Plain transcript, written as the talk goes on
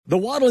The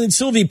Waddle and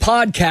Sylvie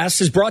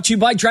podcast is brought to you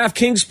by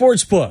DraftKings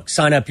Sportsbook.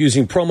 Sign up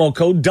using promo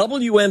code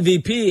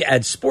WMVP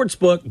at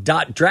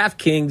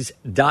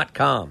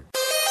sportsbook.draftkings.com.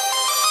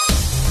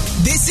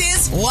 This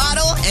is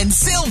Waddle and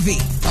Sylvie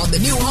on the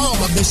new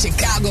home of the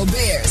Chicago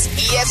Bears,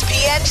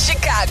 ESPN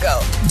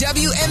Chicago,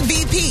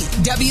 WMVP,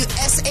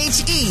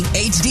 WSHE,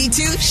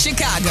 HD2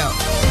 Chicago,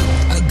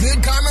 a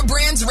Good Karma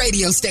Brands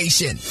radio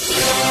station.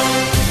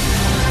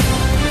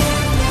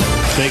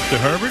 Fake to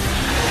Herbert,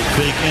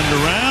 fake end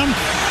around,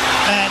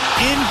 and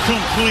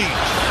incomplete.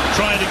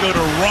 Trying to go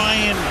to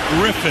Ryan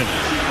Griffin,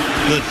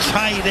 the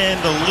tight end,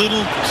 a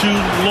little too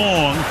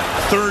long.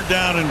 Third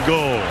down and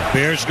goal.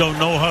 Bears go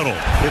no huddle.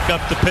 Pick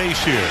up the pace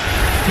here.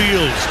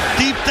 Fields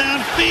deep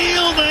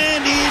downfield,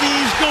 and it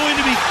is going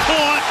to be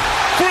caught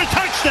for a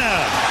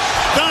touchdown.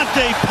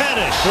 Dante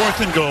Pettis. Fourth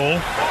and goal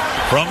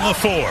from the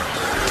 4.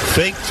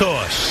 Fake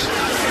toss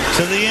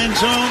to the end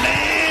zone,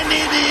 and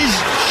it is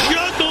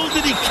juggled.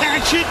 Did he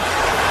catch it?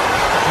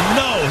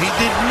 No, he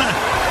did not.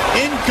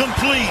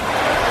 Incomplete.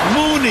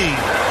 Mooney.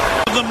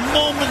 The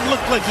moment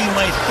looked like he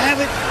might have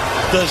it.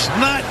 Does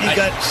not. You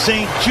got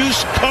St.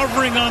 Juice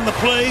covering on the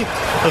play.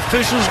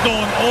 Officials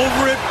going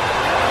over it.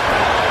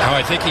 Oh,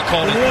 I think he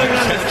called it a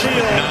catch,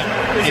 but not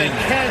in.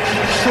 Catch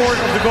short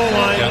of the goal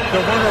line. Yep. The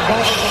runner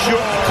ball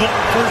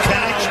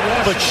catch,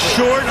 but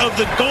short of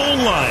the goal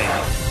line.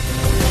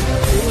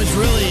 It was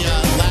really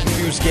last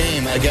year's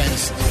game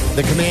against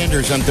the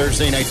Commanders on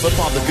Thursday Night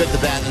Football, the good, the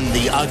bad, and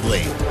the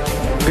ugly.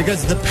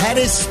 Because the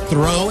Pettis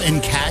throw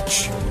and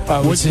catch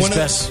was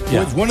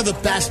one of the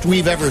best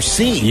we've ever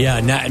seen. Yeah,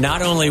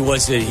 not only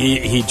was it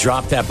he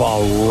dropped that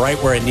ball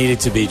right where it needed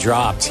to be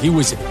dropped, he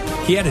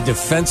had a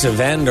defensive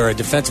end or a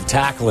defensive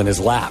tackle in his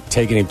lap,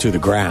 taking him to the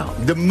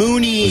ground. The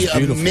Mooney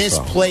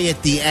misplay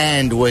at the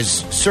end was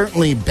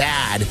certainly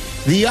bad.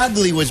 The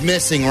ugly was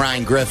missing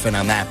Ryan Griffin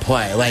on that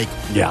play.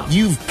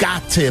 You've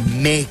got to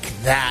make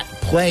that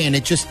play, and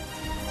it just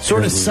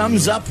sort of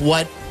sums up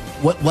what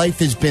life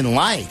has been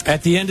like.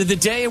 At the end of the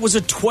day, it was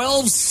a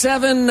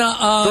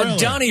 12-7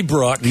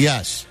 Donnybrook.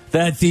 Yes.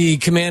 That the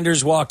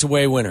Commanders walked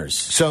away winners.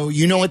 So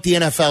you know what the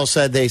NFL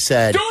said? They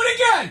said, do it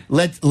again!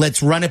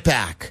 Let's run it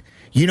back.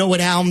 You know what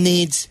Al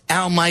needs?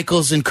 Al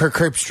Michaels and Kirk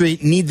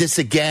Herbstreit need this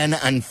again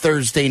on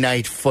Thursday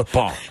Night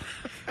Football.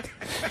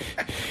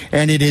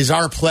 And it is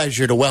our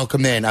pleasure to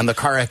welcome in on the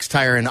CarX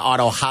Tire and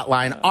Auto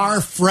Hotline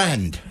our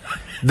friend,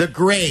 the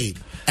great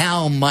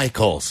Al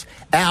Michaels.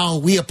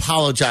 Al, we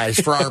apologize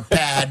for our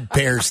bad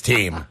Bears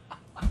team.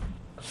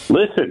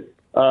 Listen,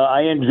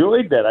 I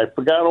enjoyed that. I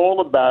forgot all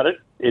about it.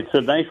 It's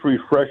a nice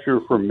refresher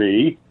for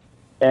me.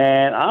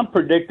 And I'm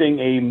predicting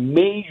a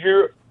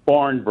major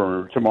barn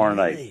burner tomorrow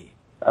night.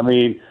 I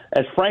mean,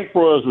 as Frank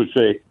Broyles would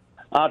say,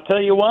 I'll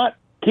tell you what,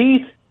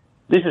 Keith,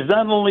 this is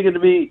not only going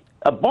to be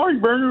a barn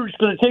burner, it's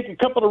going to take a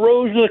couple of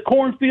rows of the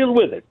cornfield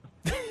with it.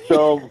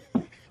 So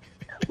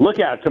look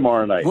out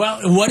tomorrow night.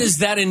 Well, what does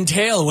that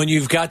entail when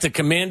you've got the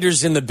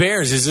Commanders and the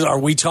Bears? Are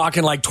we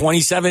talking like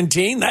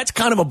 2017? That's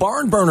kind of a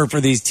barn burner for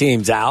these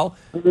teams, Al.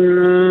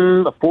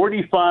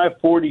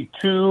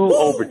 45-42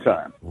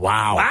 overtime.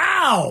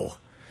 Wow.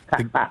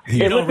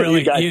 You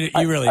really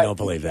don't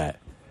believe that.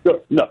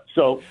 No.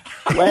 So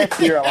last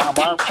year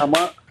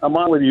I'm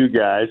on with you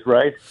guys,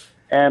 right?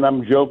 And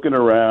I'm joking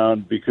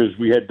around because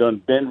we had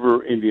done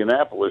Denver,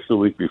 Indianapolis the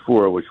week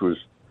before, which was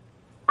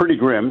pretty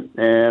grim.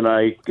 And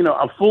I'm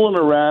fooling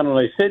around, and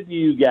I said to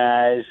you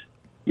guys,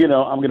 I'm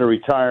going to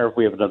retire if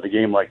we have another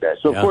game like that.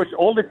 So, of course,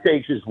 all it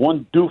takes is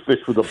one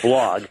doofus with a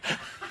blog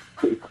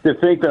to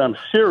think that I'm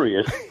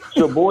serious.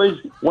 So, boys,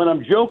 when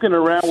I'm joking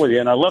around with you,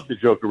 and I love to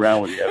joke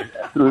around with you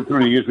through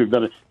the years we've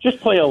done it,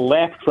 just play a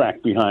laugh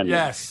track behind me.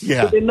 Yes.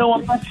 Yeah. So they know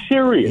I'm not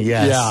serious.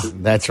 Yes. Yeah.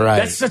 That's right.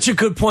 That's such a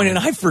good point, and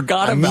I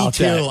forgot about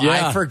that. Me too.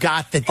 Yeah. I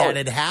forgot that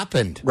had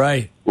happened.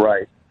 Right.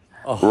 Right.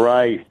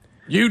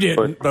 You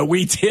didn't, but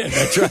we did.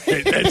 That's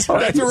right.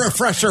 That's a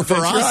refresher for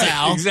us, right.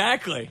 Al.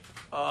 Exactly.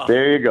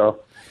 There you go.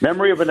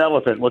 Memory of an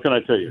elephant. What can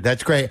I tell you?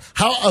 That's great.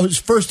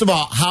 First of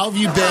all, how have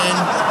you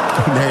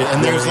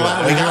been? There's a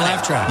lot. We got a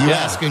laugh track. You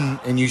ask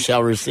and you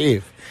shall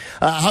receive.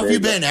 How have you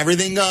been?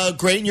 Everything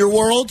great in your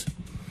world?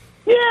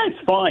 Yeah, it's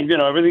fine.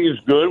 Everything is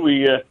good.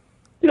 We,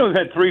 we've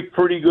had 3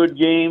 pretty good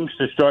games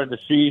to start the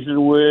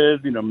season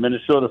with.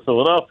 Minnesota,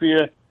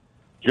 Philadelphia,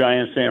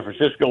 Giants, San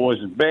Francisco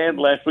wasn't bad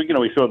last week.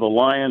 We saw the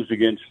Lions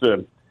against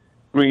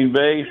Green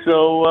Bay.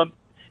 So,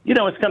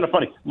 it's kind of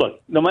funny.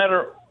 Look, no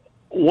matter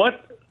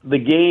what the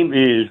game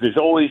is, there's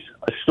always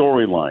a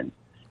storyline.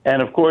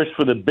 And, of course,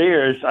 for the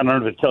Bears, I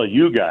don't have to tell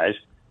you guys,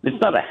 it's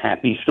not a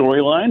happy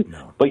storyline,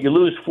 but you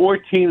lose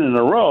 14 in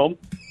a row,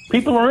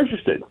 people are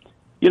interested.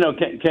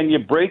 Can you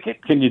break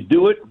it? Can you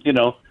do it,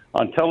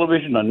 on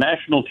television, on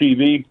national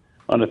TV,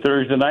 on a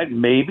Thursday night?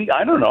 Maybe.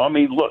 I don't know. I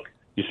mean, look,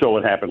 you saw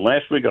what happened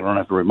last week. I don't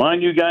have to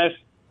remind you guys.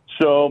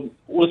 So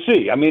we'll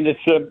see. I mean,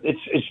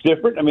 it's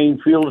different. I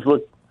mean, Fields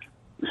looked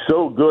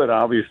so good,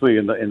 obviously,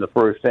 in the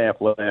first half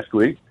last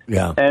week.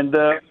 Yeah. And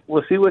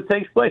we'll see what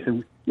takes place.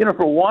 And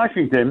for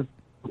Washington,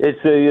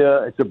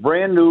 it's a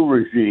brand new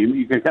regime.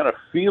 You can kind of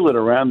feel it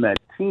around that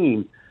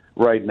team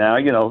right now.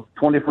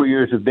 24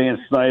 years of Dan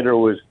Snyder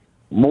was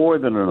more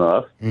than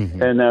enough.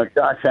 Mm-hmm. And now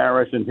Josh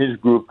Harris and his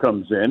group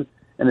comes in,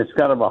 and it's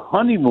kind of a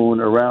honeymoon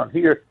around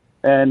here.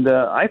 And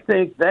I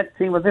think that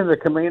team, I think the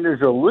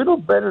Commanders are a little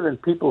better than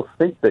people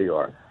think they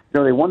are. You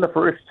know, they won the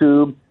first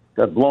two,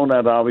 got blown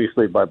out,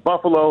 obviously, by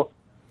Buffalo,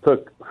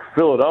 took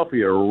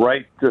Philadelphia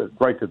right to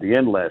the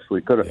end last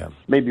week. Could have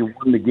maybe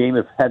won the game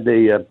had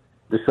they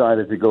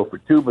decided to go for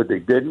two, but they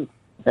didn't.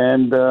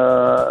 And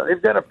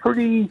they've got a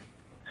pretty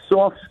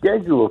soft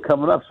schedule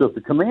coming up. So if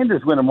the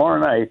Commanders win tomorrow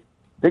night,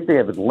 I think they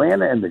have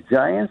Atlanta and the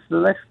Giants the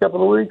next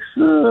couple of weeks.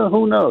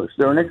 Who knows?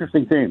 They're an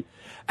interesting team.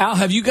 Al,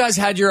 have you guys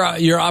had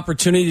your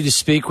opportunity to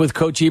speak with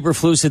Coach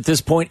Eberflus at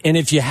this point? And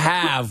if you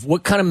have,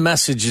 what kind of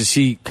message is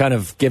he kind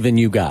of giving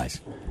you guys?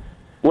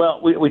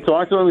 Well, we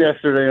talked to him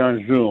yesterday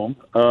on Zoom,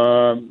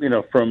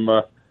 from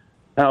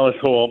Alice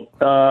Hall.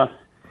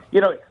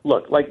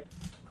 Look, like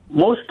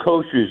most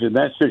coaches in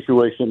that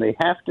situation, they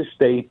have to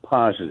stay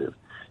positive.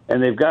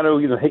 And they've got to,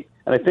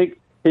 and I think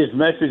his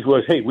message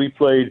was, hey, we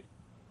played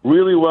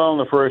really well in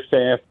the first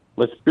half.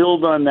 Let's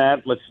build on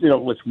that. Let's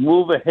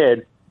move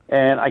ahead.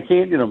 And I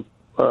can't,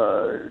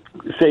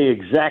 say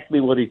exactly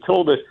what he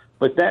told us,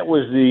 but that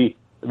was the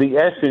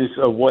essence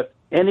of what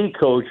any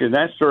coach in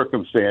that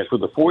circumstance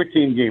with a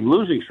 14-game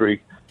losing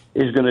streak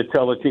is going to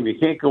tell a team. You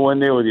can't go in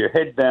there with your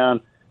head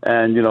down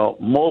and,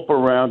 mope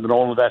around and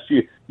all of that. So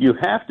you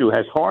have to,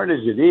 as hard as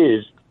it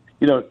is,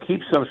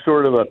 keep some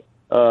sort of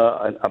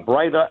a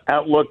bright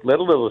outlook, let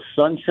a little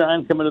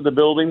sunshine come into the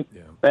building,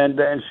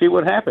 and see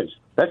what happens.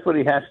 That's what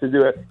he has to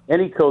do.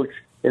 Any coach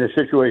in a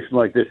situation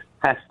like this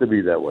has to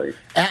be that way.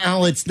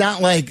 Al, it's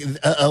not like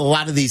a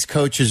lot of these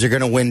coaches are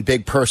going to win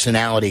big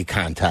personality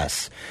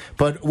contests.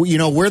 But,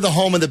 we're the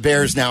home of the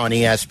Bears now on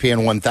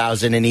ESPN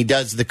 1000, and he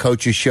does the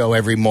coaches show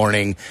every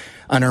morning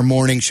on our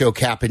morning show,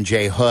 Cap and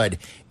Jay Hood.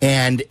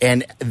 And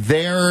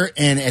there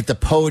and at the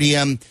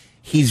podium,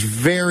 he's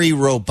very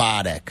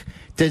robotic.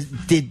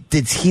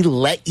 Did he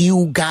let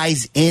you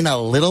guys in a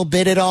little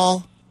bit at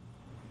all?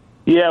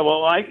 Yeah,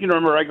 well, I can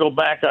remember. I go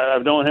back.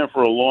 I've known him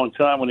for a long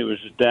time when he was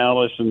at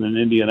Dallas and in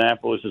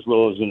Indianapolis as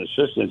well as an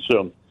assistant.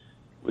 So,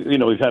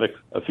 we've had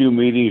a few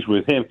meetings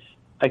with him.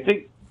 I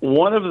think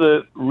one of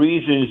the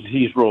reasons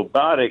he's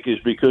robotic is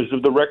because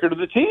of the record of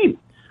the team.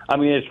 I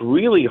mean, it's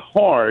really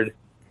hard.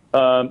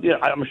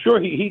 I'm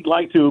sure he'd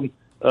like to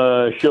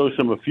show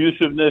some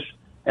effusiveness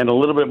and a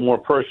little bit more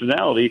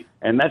personality,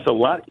 and that's a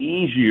lot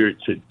easier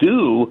to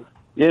do,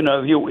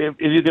 if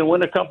you can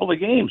win a couple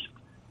of games.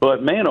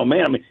 But, man, oh,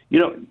 man, I mean,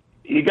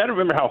 you got to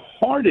remember how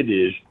hard it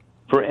is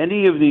for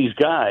any of these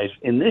guys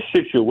in this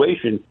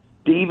situation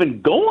to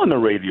even go on the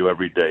radio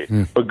every day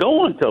or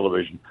go on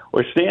television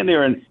or stand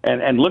there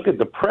and look at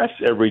the press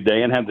every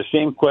day and have the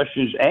same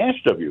questions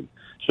asked of you.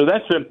 So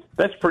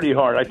that's pretty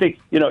hard. I think,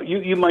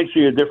 you might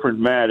see a different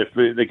Matt if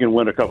they can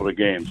win a couple of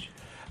games.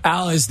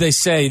 Al, as they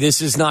say,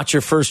 this is not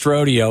your first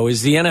rodeo.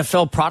 Is the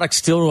NFL product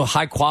still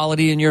high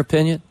quality in your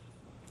opinion?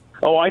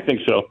 Oh, I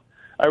think so.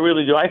 I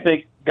really do. I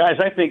think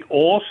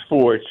all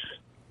sports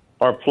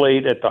are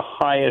played at the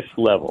highest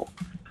level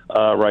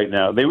right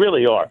now. They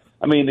really are.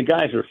 I mean, the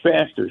guys are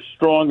faster,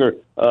 stronger.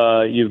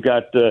 You've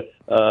got the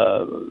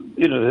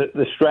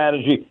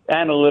strategy.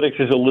 Analytics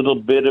is a little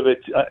bit of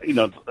it.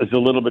 There's a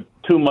little bit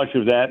too much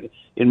of that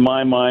in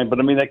my mind. But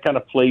I mean, that kind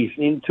of plays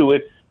into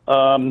it.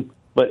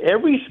 But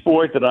every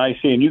sport that I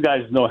see, and you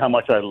guys know how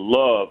much I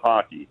love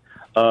hockey.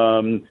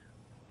 I've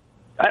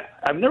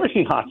never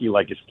seen hockey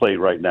like it's played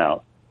right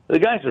now. The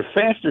guys are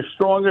faster,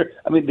 stronger.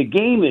 I mean, the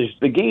game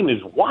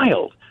is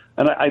wild.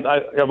 And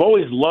I've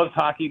always loved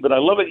hockey, but I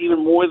love it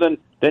even more than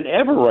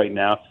ever right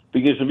now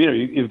because of,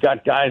 you've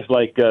got guys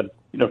like Connor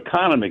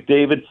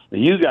McDavid.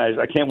 You guys,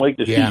 I can't wait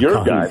to see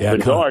your guys.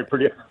 Bedard.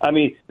 I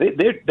mean,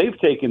 they've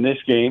taken this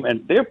game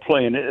and they're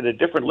playing it at a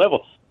different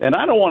level. And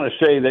I don't want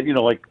to say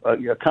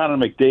that Connor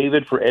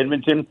McDavid for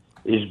Edmonton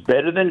is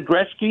better than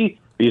Gretzky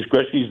because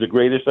Gretzky's the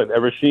greatest I've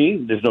ever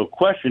seen. There's no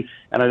question,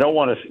 and I don't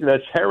want to.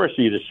 That's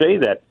heresy to say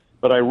that.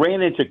 But I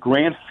ran into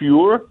Grant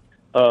Fuhr,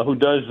 who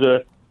does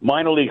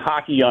minor league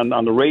hockey on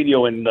the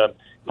radio in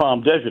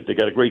Palm Desert. They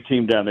got a great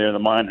team down there in the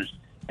minors.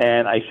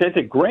 And I said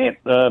to Grant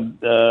when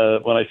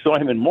I saw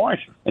him in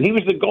March, and he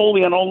was the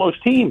goalie on all those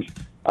teams,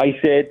 I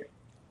said,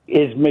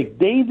 is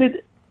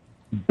McDavid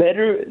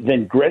better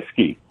than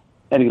Gretzky?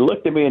 And he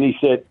looked at me and he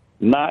said,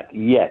 not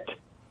yet.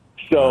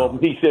 So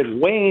he said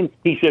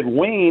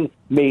Wayne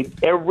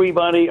made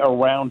everybody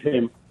around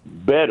him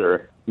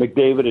better.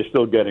 McDavid is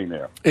still getting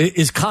there.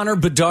 Is Connor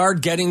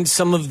Bedard getting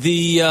some of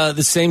the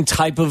same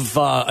type of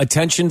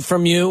attention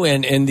from you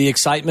and the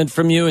excitement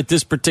from you at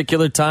this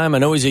particular time? I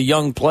know he's a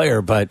young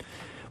player, but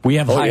we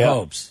have high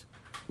hopes.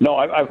 No,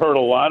 I've heard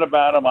a lot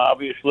about him,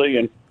 obviously,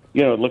 and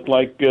it looked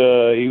like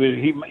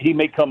he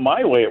may come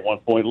my way at one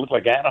point. It looked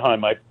like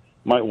Anaheim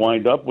might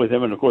wind up with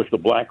him, and of course the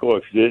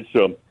Blackhawks did.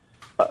 So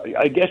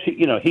I guess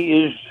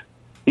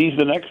he's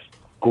the next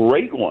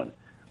great one.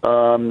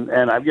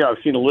 And I've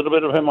seen a little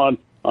bit of him on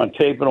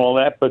tape and all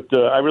that, but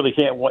I really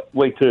can't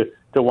wait to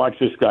to watch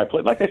this guy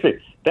play. Like I said,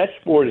 that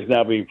sport is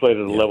now being played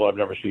at a level I've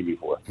never seen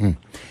before.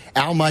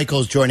 Al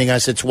Michaels joining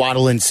us. It's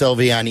Waddle and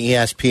Sylvie on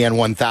ESPN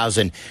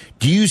 1000.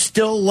 Do you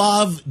still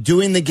love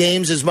doing the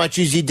games as much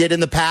as you did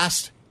in the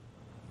past?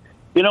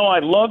 You know, I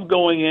love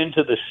going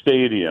into the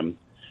stadium.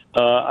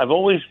 I've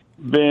always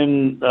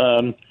been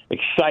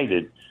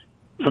excited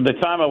from the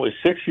time I was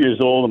 6 years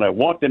old and I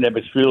walked in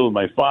Ebbets Field with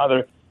my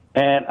father.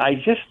 And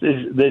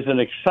there's an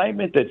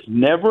excitement that's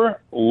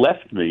never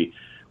left me.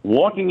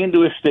 Walking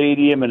into a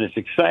stadium, and it's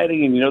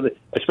exciting, and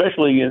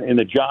especially in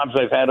the jobs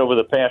I've had over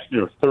the past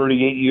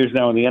 38 years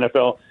now in the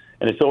NFL,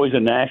 and it's always a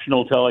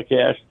national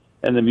telecast,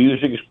 and the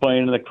music is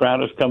playing, and the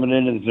crowd is coming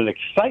in, and there's an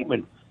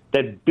excitement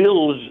that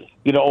builds,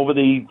 over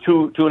the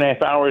two and a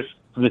half hours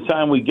from the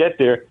time we get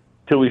there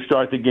till we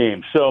start the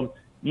game. So,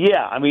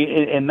 yeah, I mean,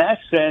 in that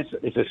sense,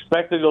 it's a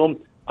spectacle.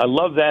 I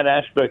love that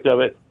aspect of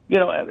it.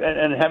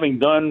 And having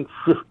done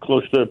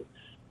close to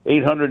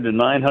 800 to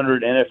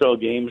 900 NFL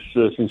games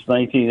since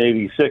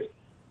 1986,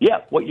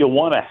 yeah, what you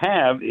want to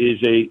have is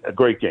a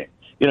great game.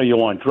 You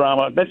want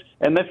drama.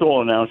 That's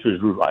all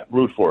announcers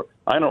root for.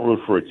 I don't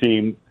root for a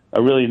team. I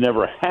really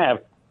never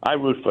have. I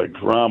root for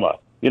drama.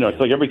 It's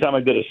like every time I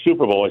did a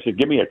Super Bowl, I said,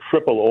 give me a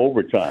triple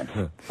overtime.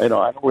 I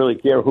don't really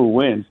care who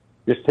wins.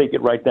 Just take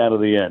it right down to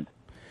the end.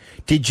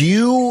 Did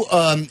you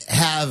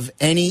have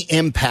any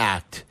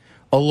impact,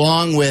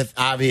 along with,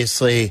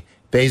 obviously,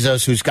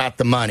 Bezos, who's got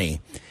the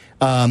money,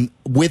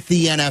 with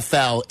the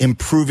NFL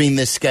improving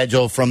the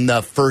schedule from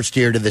the first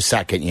year to the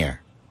second year?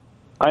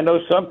 I know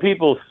some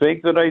people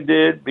think that I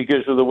did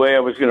because of the way I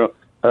was,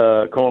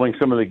 calling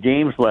some of the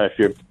games last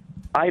year.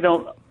 I'm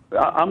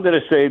going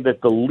to say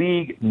that the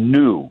league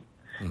knew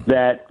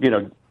that,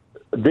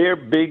 their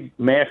big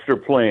master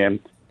plan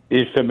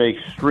is to make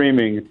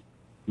streaming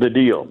the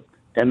deal.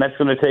 And that's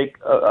going to take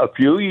a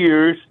few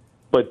years,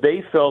 but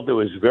they felt it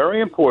was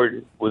very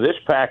important with this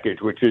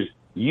package, which is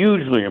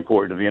hugely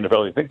important to the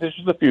NFL. They think this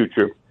is the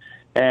future,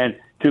 and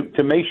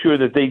to make sure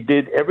that they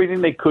did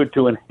everything they could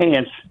to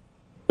enhance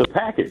the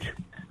package.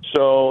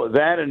 So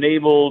that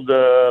enabled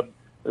the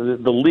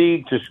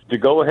league to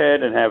go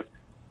ahead and have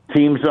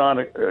teams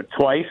on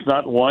twice,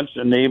 not once,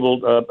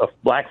 enabled a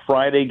Black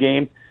Friday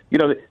game.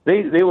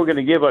 They were going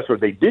to give us, or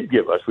they did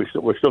give us,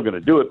 we're still going to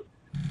do it,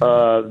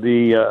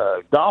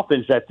 the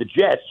Dolphins at the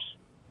Jets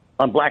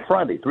on Black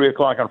Friday, 3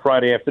 o'clock on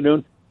Friday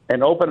afternoon,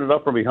 and open it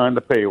up from behind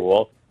the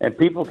paywall, and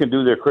people can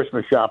do their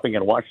Christmas shopping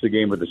and watch the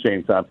game at the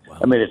same time. Wow.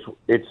 I mean,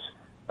 it's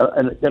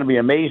going to be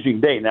an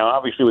amazing day. Now,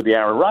 obviously, with the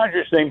Aaron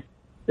Rodgers thing,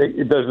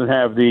 it doesn't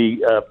have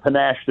the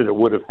panache that it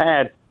would have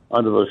had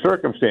under those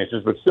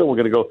circumstances, but still, we're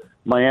going to go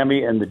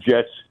Miami and the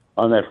Jets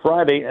on that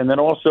Friday, and then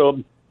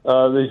also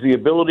there's the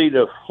ability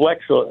to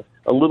flex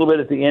a little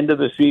bit at the end of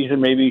the season.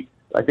 Maybe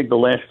I think the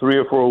last 3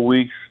 or 4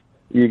 weeks,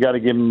 you got to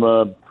give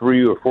them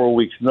 3 or 4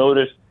 weeks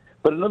notice.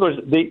 But in other words,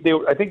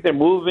 I think they're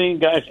moving,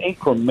 guys,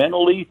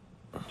 incrementally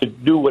to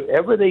do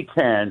whatever they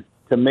can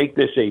to make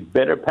this a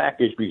better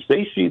package because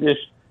they see this,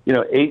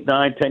 8,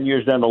 9, 10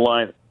 years down the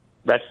line.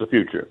 That's the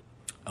future.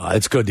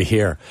 It's good to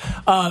hear.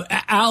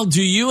 Al,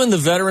 do you and the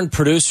veteran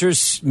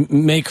producers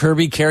make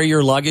Herbie carry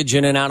your luggage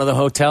in and out of the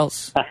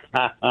hotels?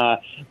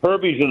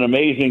 Herbie's an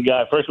amazing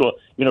guy. First of all,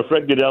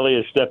 Fred Godelli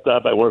has stepped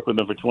up. I worked with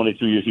him for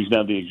 22 years. He's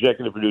now the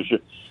executive producer.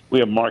 We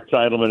have Mark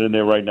Titleman in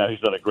there right now.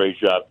 He's done a great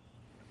job.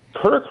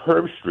 Kirk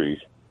Herbstreit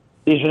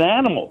is an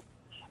animal.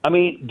 I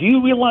mean, do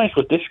you realize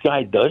what this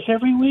guy does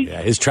every week?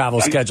 Yeah, his travel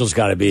schedule's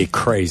got to be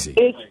crazy.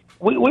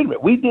 Wait a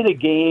minute. We did a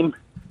game.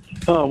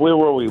 Where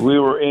were we? We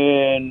were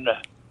in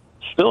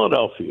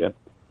Philadelphia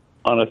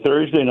on a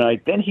Thursday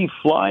night. Then he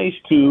flies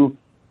to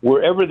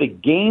wherever the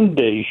game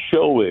day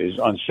show is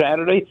on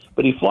Saturday,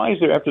 but he flies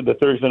there after the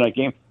Thursday night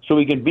game so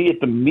he can be at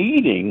the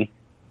meeting,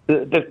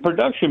 the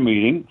production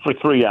meeting, for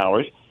 3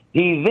 hours.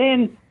 He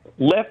then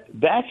left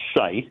that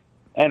site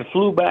and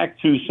flew back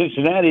to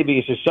Cincinnati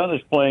because his son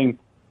is playing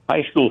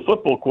high school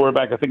football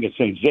quarterback, I think it's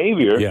St.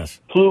 Xavier. Yes.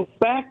 Flew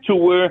back to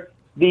where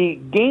the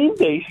game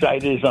day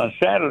site is on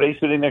Saturday,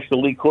 sitting next to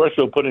Lee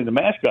Corso putting the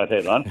mascot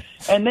head on,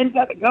 and then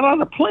got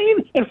on a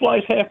plane and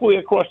flies halfway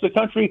across the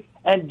country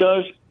and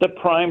does the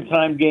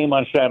primetime game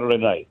on Saturday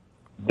night.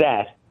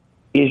 That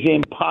is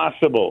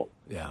impossible.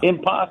 Yeah.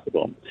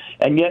 Impossible.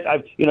 And yet,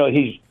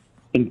 he's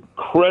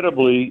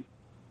incredibly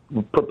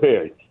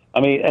prepared. I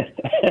mean,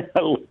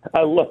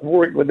 I love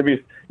working with him.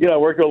 I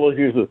worked all those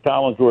years with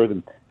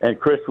Collinsworth, and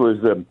Chris was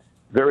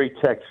very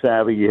tech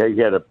savvy. He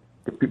had a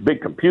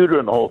big computer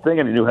and the whole thing,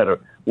 and he knew how to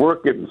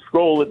work it and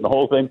scroll it and the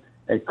whole thing.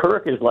 And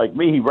Kirk is like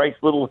me. He writes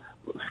little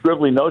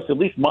scribbly notes, at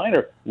least mine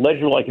are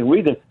legible. I can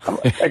read them.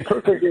 And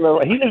Kirk, he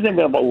doesn't even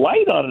have a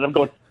light on it. I'm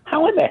going,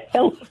 how in the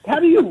hell, how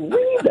do you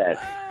read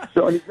that?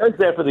 So and he does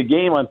that for the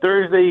game on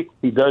Thursday.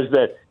 He does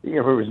that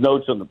for his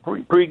notes on the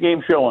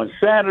pregame show on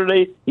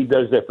Saturday. He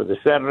does that for the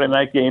Saturday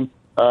night game.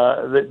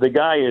 The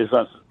guy is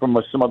from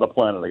some other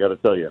planet, I got to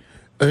tell you.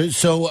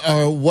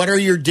 So what are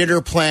your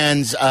dinner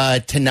plans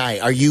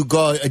tonight? Are you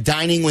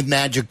dining with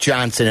Magic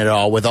Johnson at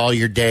all with all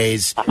your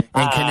days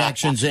and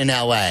connections in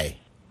L.A.?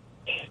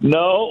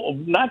 No,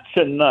 not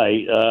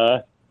tonight.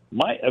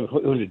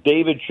 who's it,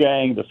 David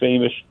Chang, the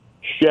famous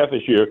chef,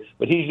 is here,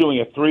 but he's doing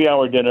a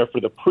 3-hour dinner for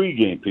the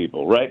pregame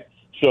people, right?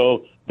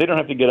 So they don't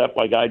have to get up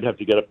like I'd have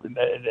to get up at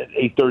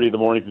 8:30 in the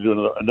morning to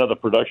do another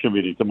production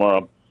meeting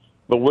tomorrow.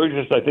 But we're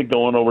just, I think,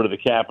 going over to the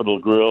Capitol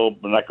Grill.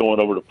 We're not going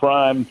over to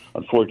Prime.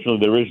 Unfortunately,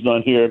 there is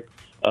none here.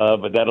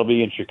 But that'll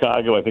be in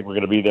Chicago. I think we're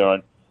going to be there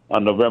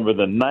on November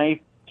the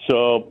 9th.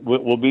 So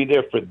we'll be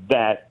there for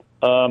that.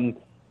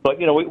 But,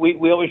 you know,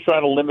 we always try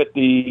to limit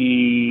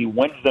the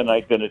Wednesday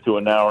night dinner to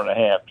an hour and a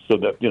half so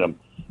that, you know,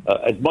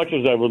 as much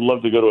as I would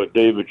love to go to a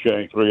David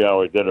Chang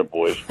 3-hour dinner,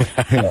 boys,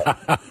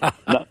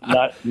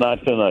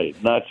 not tonight.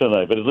 Not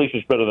tonight. But at least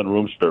it's better than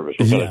room service.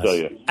 What can I tell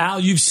you? Al,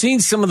 you've seen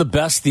some of the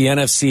best the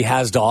NFC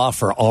has to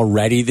offer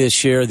already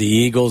this year. The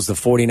Eagles, the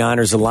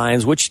 49ers, the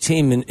Lions. Which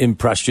team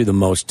impressed you the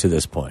most to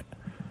this point?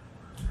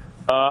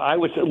 I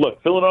would say,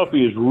 look,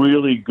 Philadelphia is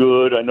really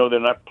good. I know they're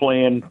not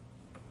playing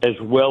as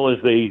well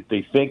as they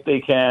think they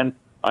can.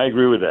 I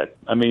agree with that.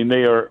 I mean,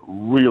 they are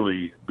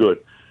really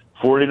good.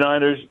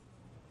 49ers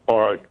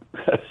are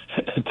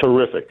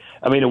terrific.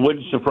 I mean, it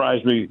wouldn't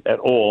surprise me at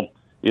all,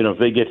 you know, if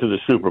they get to the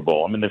Super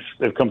Bowl. I mean,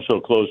 they've come so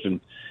close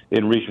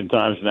in recent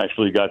times and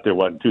actually got there,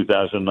 in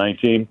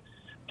 2019.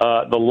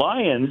 The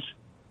Lions,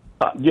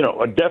 you know,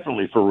 are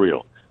definitely for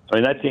real. I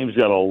mean, that team's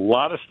got a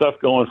lot of stuff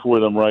going for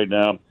them right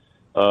now.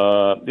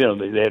 You know,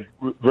 they had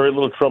very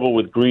little trouble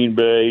with Green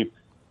Bay.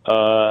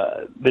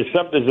 There's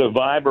a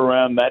vibe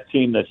around that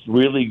team that's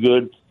really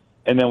good.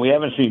 And then we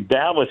haven't seen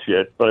Dallas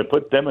yet, but I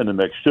put them in the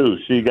mix too.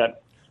 So you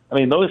got, I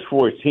mean, those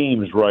four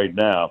teams right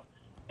now,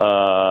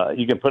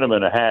 you can put them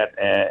in a hat,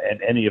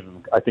 and any of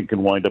them, I think,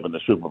 can wind up in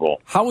the Super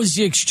Bowl. How was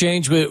the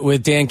exchange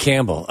with Dan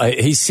Campbell?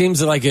 He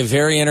seems like a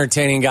very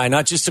entertaining guy,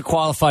 not just a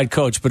qualified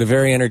coach, but a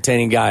very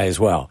entertaining guy as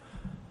well.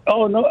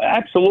 Oh, no,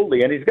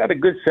 absolutely. And he's got a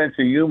good sense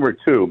of humor,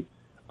 too.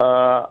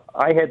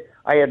 I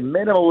had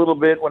met him a little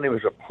bit when he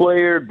was a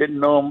player, didn't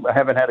know him, I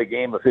haven't had a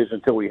game of his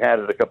until we had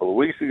it a couple of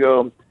weeks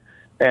ago.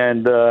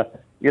 And,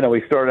 you know,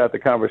 we started out the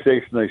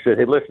conversation, and he said,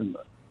 hey, listen,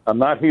 I'm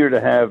not here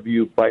to have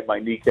you bite my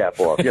kneecap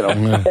off, you know.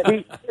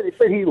 And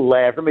he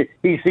laughed. I mean,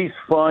 he's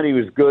fun. He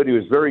was good. He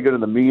was very good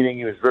in the meeting.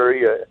 He was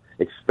very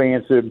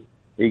expansive.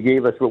 He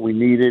gave us what we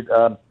needed.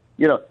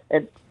 You know,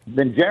 and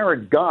then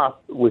Jared Goff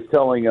was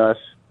telling us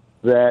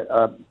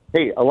that,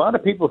 hey, a lot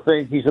of people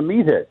think he's a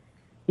meathead.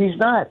 He's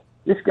not.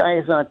 This guy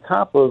is on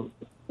top of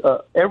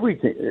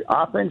everything,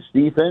 offense,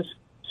 defense,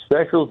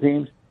 special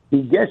teams.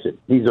 He gets it.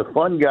 He's a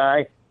fun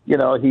guy. You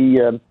know,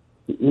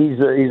 he's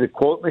a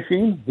quote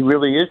machine. He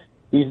really is.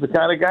 He's the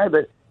kind of guy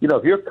that, you know,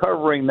 if you're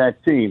covering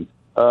that team,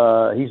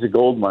 he's a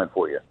gold mine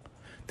for you.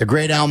 The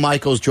great Al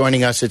Michaels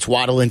joining us. It's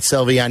Waddle and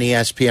Sylvie on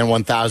ESPN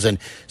 1000.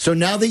 So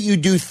now that you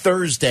do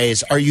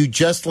Thursdays, are you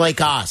just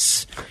like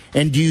us?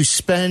 And do you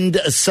spend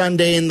a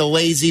Sunday in the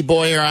lazy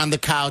boy or on the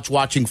couch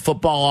watching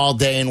football all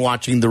day and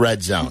watching the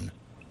Red Zone?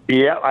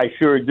 Yeah, I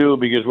sure do,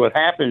 because what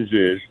happens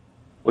is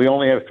we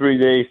only have 3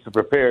 days to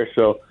prepare.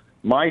 So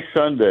my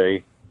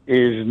Sunday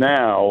is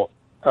now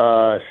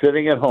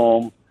sitting at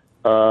home,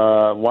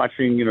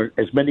 watching, you know,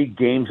 as many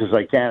games as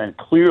I can, and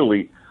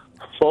clearly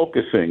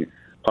focusing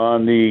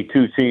on the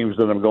two teams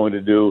that I'm going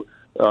to do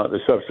the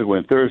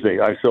subsequent Thursday.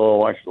 I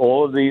watched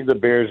all of the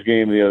Bears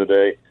game the other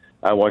day.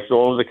 I watched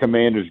all of the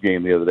Commanders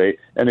game the other day,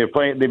 and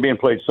they're being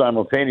played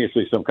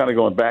simultaneously. So I'm kind of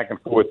going back and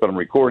forth, but I'm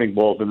recording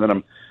both, and then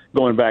I'm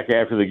going back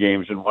after the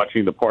games and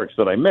watching the parts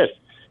that I missed.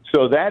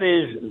 So that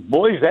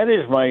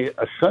is my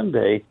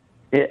Sunday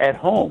at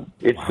home.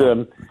 It's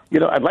you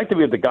know, I'd like to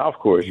be at the golf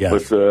course,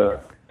 yes,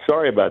 but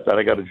sorry about that.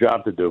 I got a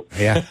job to do.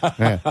 Yeah.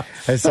 I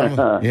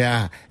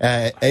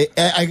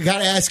got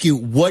to ask you,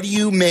 what do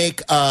you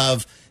make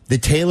of the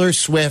Taylor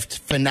Swift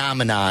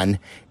phenomenon?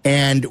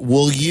 And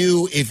will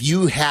you, if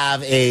you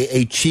have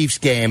a Chiefs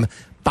game,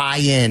 buy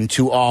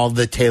into all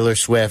the Taylor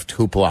Swift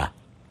hoopla?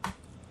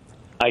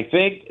 I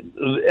think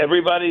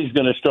everybody's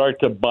going to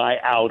start to buy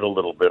out a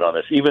little bit on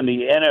this. Even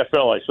the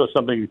NFL, I saw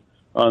something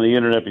on the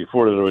internet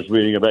before that I was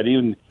reading about.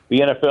 Even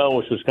the NFL,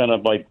 which was kind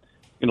of like,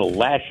 you know,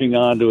 lashing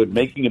onto it,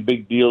 making a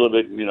big deal of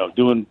it, you know,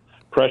 doing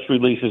press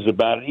releases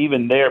about it.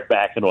 Even they're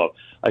backing off.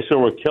 I saw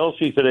where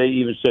Kelsey today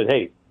even said,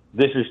 hey,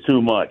 this is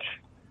too much.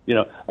 You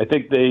know, I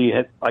think they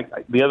had,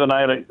 the other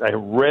night I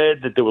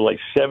read that there were like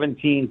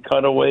 17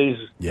 cutaways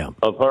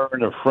of her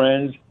and her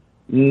friends.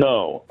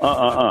 No.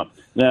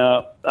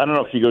 Now, I don't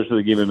know if she goes to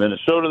the game in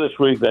Minnesota this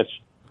week. That's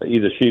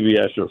either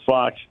CBS or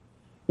Fox.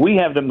 We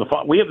have them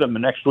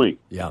next week.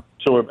 Yeah.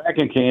 So we're back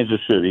in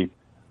Kansas City.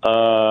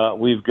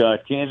 We've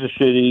got Kansas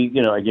City,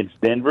 you know, against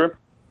Denver.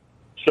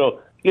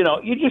 So, you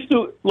know, you just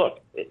do, look,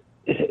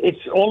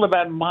 it's all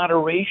about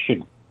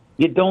moderation.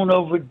 You don't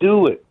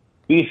overdo it.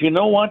 Because you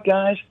know what,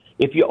 guys?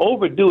 If you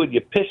overdo it,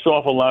 you piss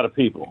off a lot of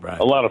people, right,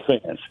 a lot of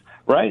fans,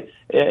 right?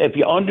 If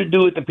you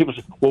underdo it, then people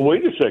say, well,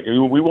 wait a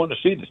second, we want to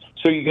see this.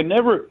 So you can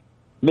never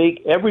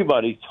make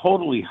everybody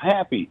totally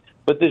happy.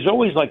 But there's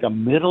always like a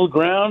middle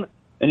ground,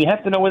 and you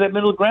have to know where that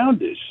middle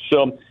ground is.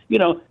 So, you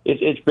know,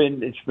 it's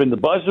been the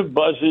buzz of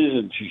buzzes,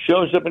 and she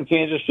shows up in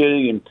Kansas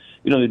City, and,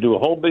 you know, they do a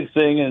whole big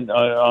thing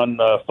on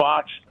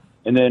Fox.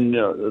 And then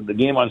the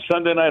game on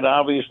Sunday night,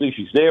 obviously,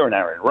 she's there, and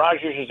Aaron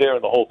Rodgers is there,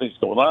 and the whole thing's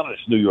going on.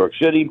 It's New York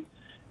City.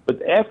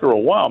 But after a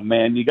while,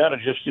 man, you got to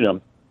just,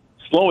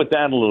 slow it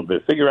down a little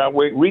bit. Figure out,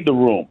 read the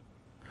room.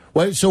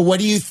 So what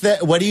do you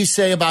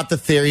say about the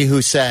theory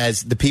who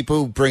says, the people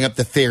who bring up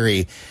the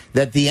theory,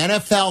 that the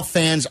NFL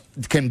fans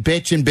can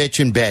bitch and bitch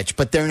and bitch,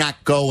 but they're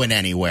not going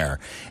anywhere?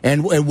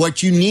 And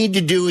what you need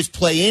to do is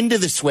play into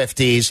the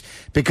Swifties,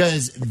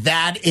 because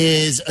that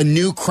is a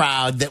new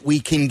crowd that we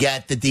can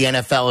get that the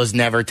NFL has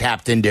never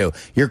tapped into.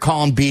 You're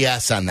calling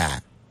BS on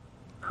that.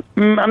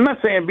 I'm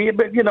not saying BS,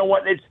 but you know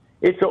what?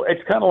 It's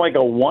kind of like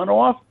a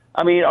one-off.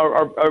 I mean,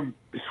 are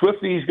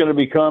Swifties going to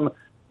become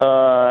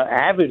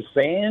avid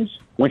fans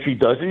when she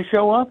doesn't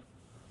show up?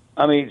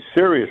 I mean,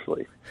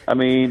 seriously. I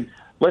mean,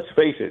 let's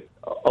face it.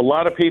 A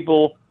lot of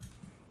people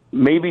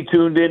maybe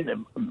tuned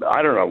in.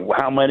 I don't know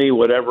how many,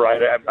 whatever. I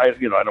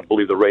don't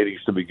believe the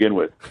ratings to begin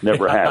with.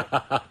 Never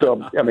have.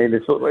 So, I mean,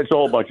 it's a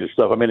whole bunch of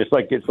stuff. I mean, it's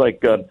like.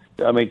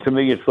 I mean, to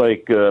me, it's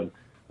like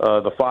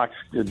the Fox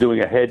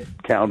doing a head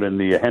count in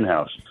the hen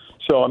house.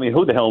 So, I mean,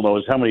 who the hell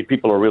knows how many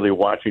people are really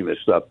watching this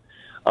stuff,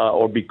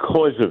 or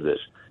because of this.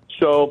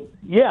 So,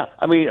 yeah,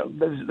 I mean,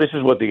 this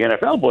is what the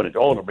NFL wanted.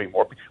 Oh, it'll bring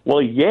more people.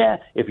 Well, yeah,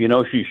 if you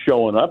know she's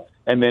showing up,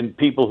 and then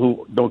people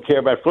who don't care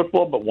about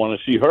football but want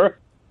to see her,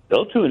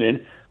 they'll tune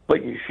in. But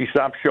she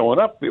stops showing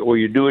up, or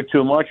you do it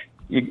too much,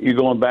 you're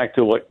going back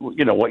to what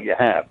you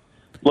have.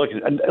 Look,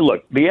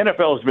 the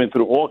NFL has been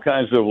through all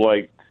kinds of,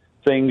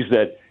 things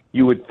that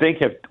you would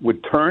think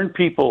would turn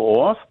people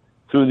off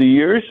through the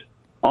years.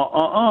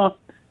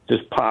 As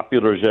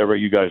popular as ever.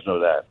 You guys know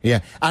that. Yeah.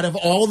 Out of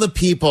all the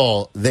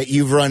people that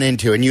you've run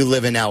into, and you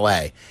live in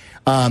L.A.,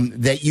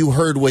 that you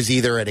heard was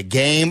either at a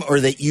game or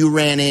that you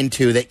ran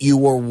into that you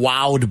were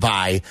wowed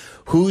by,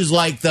 who's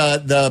like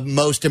the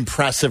most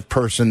impressive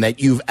person that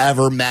you've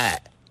ever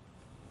met?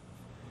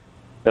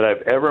 That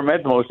I've ever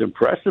met, the most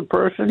impressive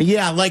person?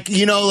 Yeah,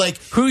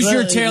 who's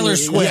your Taylor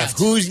Swift?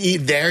 Yeah,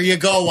 there you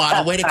go,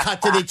 Waddle. Way to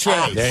cut to the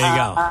chase. There you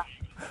go.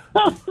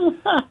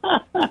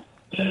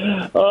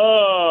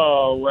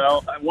 Oh,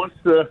 well, I once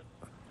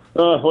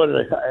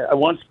I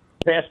once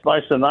passed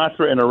by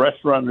Sinatra in a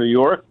restaurant in New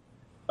York,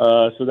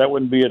 so that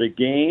wouldn't be at a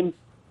game.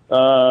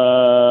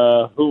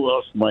 Who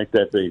else might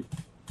that be?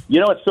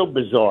 It's so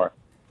bizarre.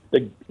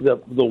 The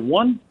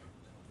one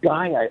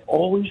guy I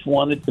always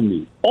wanted to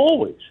meet,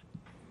 always,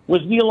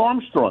 was Neil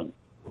Armstrong.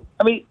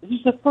 I mean,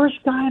 he's the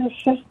first guy to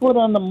set foot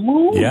on the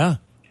moon. Yeah.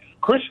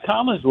 Chris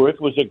Collinsworth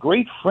was a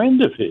great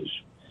friend of his.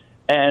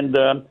 And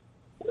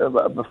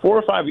 4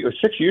 or 5 or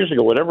 6 years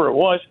ago, whatever it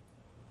was,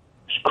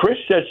 Chris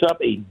sets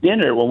up a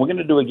dinner when we're going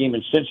to do a game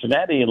in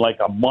Cincinnati in like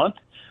a month,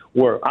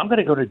 where I'm going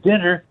to go to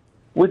dinner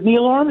with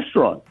Neil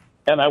Armstrong.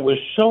 And I was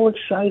so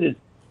excited.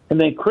 And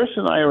then Chris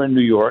and I are in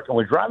New York, and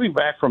we're driving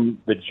back from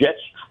the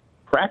Jets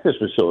practice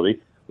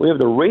facility. We have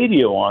the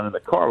radio on in the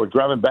car. We're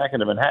driving back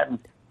into Manhattan.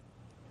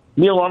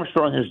 Neil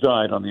Armstrong has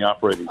died on the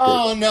operating table.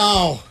 Oh,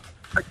 no.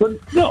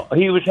 No,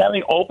 he was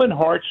having open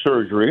heart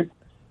surgery.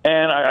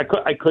 And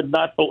I could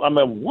not. I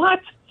mean, what?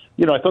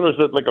 I thought it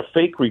was like a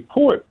fake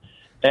report.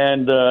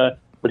 And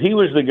but he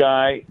was the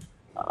guy.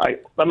 I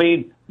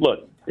mean,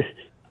 look,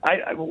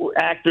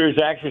 actors,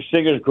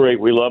 singers, great.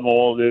 We love them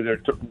all.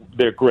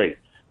 They're great.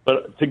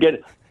 But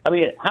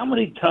how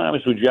many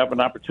times would you have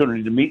an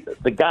opportunity to meet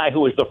the guy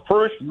who was the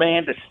first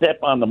man to step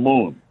on the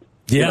moon?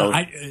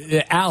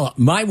 Yeah, Al.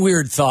 My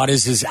weird thought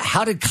is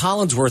how did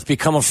Collinsworth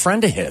become a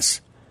friend of his?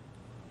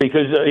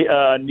 Because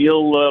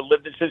Neil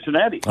lived in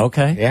Cincinnati.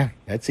 Okay. Yeah,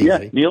 that's easy. Yeah,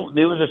 Neil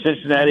was a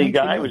Cincinnati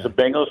guy. He was a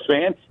Bengals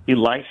fan. He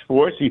liked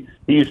sports. He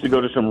used to go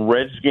to some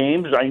Reds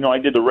games. I know I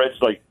did the Reds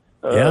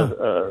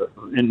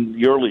in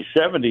the early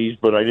 70s,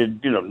 but I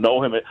didn't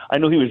know him. I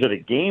knew he was at a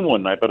game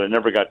one night, but I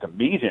never got to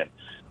meet him.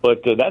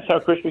 But that's how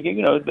Chris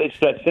became, it's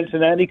that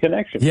Cincinnati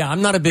connection. Yeah,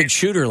 I'm not a big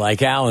shooter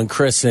like Al and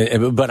Chris,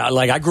 but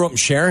I grew up in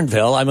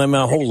Sharonville. I mean,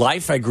 my whole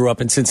life I grew up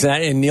in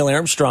Cincinnati, and Neil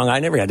Armstrong, I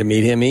never got to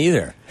meet him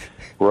either.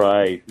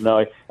 Right.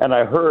 No, and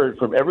I heard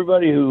from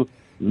everybody who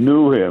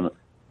knew him,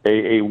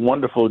 a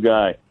wonderful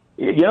guy.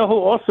 You know who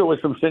also was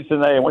from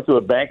Cincinnati? I went to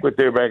a banquet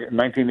there back in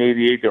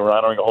 1988. They were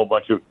honoring a whole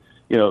bunch of,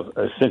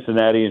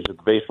 Cincinnatians at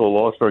the baseball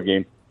All-Star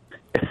game.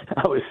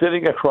 I was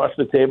sitting across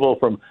the table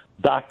from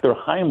Dr.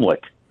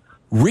 Heimlich.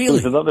 Really? It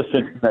was another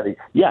Cincinnati.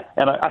 Yeah,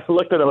 and I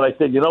looked at him and I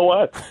said, you know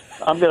what?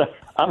 I'm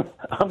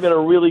gonna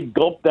really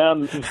gulp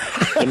down, and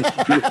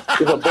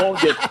if a bone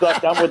gets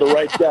stuck, I'm with the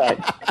right guy.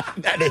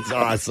 That is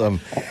awesome.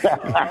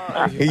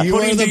 You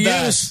are the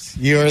best.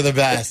 You are the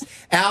best.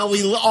 Al,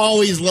 we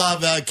always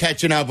love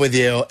catching up with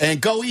you.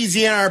 And go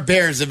easy on our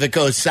Bears if it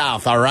goes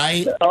south, all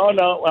right? Oh,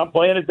 no, I'm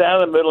playing it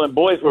down the middle. And,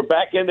 boys, we're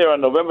back in there on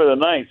November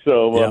the 9th,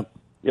 so...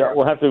 Yeah,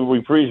 we'll have to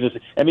reprise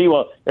this. And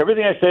meanwhile,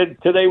 everything I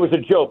said today was a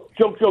joke.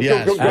 Joke.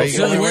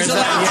 Absolutely. Where's the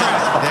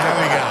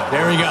Yeah,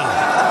 there we go.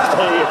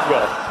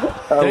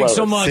 Thanks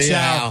so much,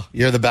 Al.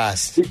 You're the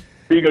best.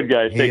 Be good,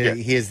 guys. Take care.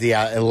 He is the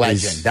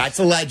legend. That's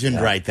a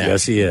legend right there.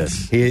 Yes, he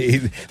is. He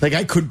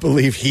I couldn't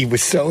believe he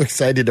was so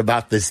excited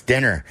about this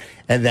dinner.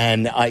 And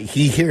then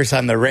he hears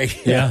on the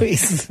radio,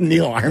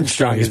 Neil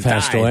Armstrong has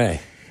passed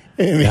away.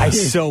 I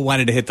so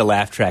wanted to hit the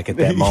laugh track at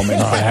that moment.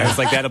 I was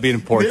like, that'll be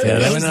important. Yeah,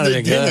 that was was not the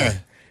even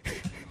good.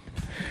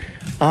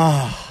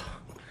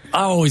 I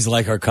always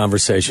like our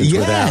conversations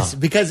with Al. Yes,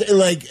 because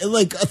like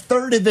a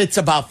third of it's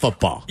about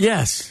football.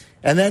 Yes.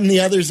 And then the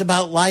other's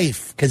about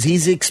life because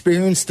he's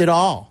experienced it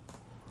all.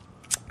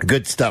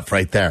 Good stuff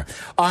right there.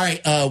 All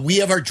right, we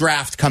have our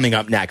draft coming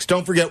up next.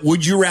 Don't forget,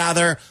 Would You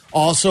Rather,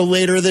 also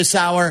later this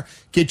hour.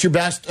 Get your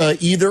best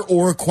either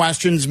or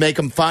questions. Make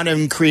them fun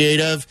and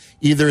creative.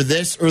 Either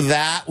this or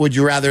that. Would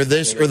you rather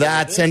this or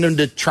that? Send them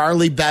to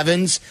Charlie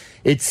Bevins.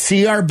 It's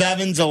CR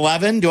Bevins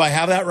 11. Do I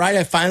have that right?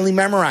 I finally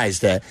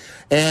memorized it.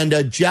 And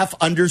Jeff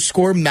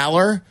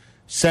 _Meller.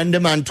 Send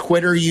him on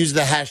Twitter. Use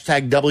the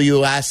hashtag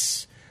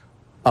WS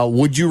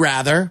Would You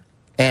Rather.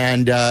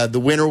 And the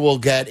winner will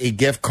get a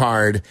gift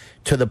card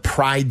to the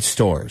Pride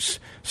stores.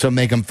 So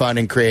make them fun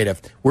and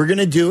creative. We're going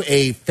to do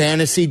a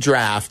fantasy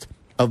draft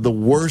of the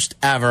worst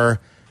ever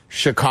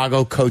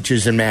Chicago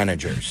coaches and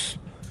managers.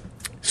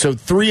 So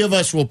 3 of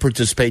us will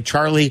participate.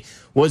 Charlie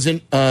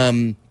wasn't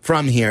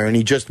from here, and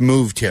he just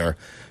moved here.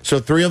 So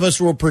 3 of us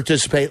will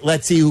participate.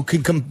 Let's see who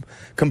can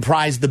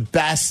comprise the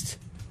best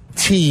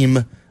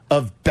team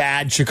of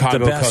bad Chicago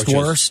The best coaches.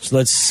 worst.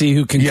 Let's see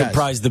who can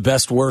comprise the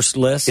best worst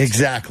list.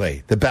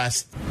 Exactly. The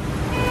best.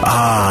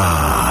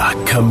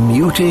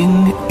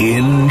 Commuting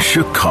in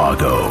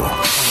Chicago.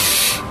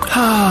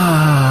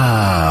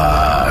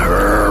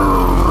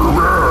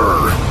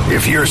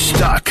 If you're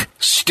stuck,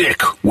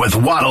 stick with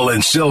Waddle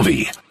and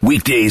Sylvie.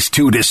 Weekdays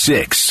 2 to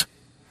 6.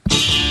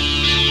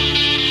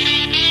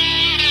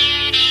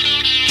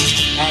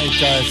 All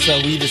right,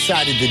 so we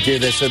decided to do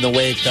this in the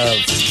wake of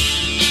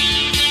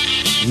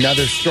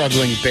another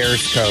struggling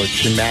Bears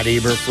coach, and Matt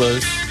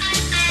Eberflus.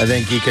 I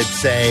think you could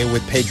say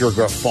with Pedro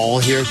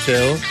Grifol here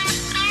too,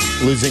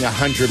 losing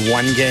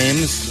 101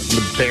 games.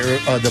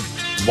 The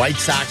White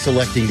Sox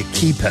electing to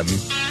keep him,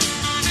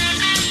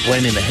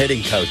 blaming the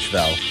hitting coach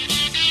though.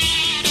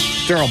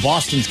 Daryl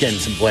Boston's getting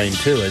some blame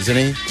too, isn't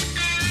he?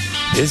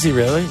 Is he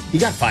really? He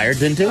got fired,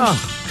 didn't he?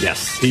 Oh,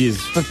 yes.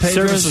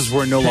 Services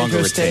were no longer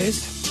retained.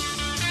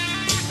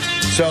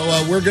 So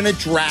we're going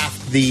to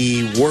draft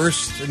the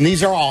worst, and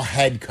these are all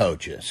head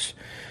coaches.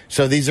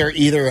 So these are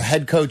either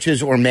head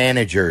coaches or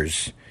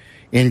managers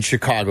in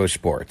Chicago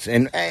sports.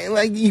 And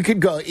like you could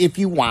go, if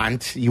you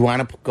want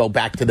to go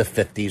back to the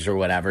 50s or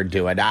whatever,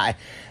 do it. I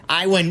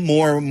went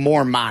more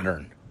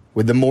modern,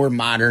 with the more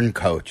modern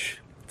coach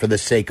for the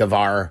sake of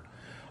our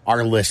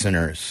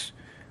listeners.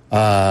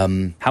 How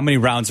many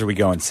rounds are we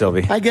going,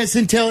 Sylvie? I guess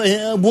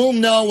until we'll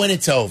know when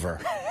it's over.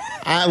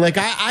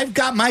 I've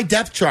got my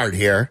depth chart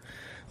here.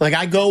 Like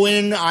I go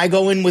in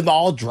with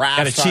all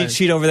drafts. Got a cheat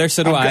sheet over there,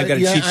 so do I. I've got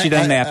a cheat sheet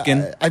on a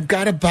napkin. I've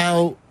got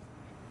about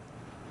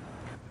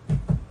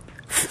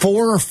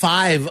 4 or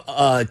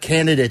 5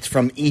 candidates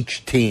from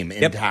each team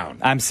in town.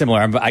 I'm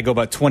similar. I go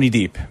about 20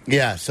 deep.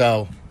 Yeah,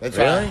 so that's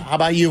Really? right. How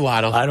about you,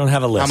 Waddle? I don't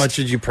have a list. How much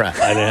did you prep?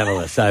 I didn't have a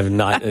list. I have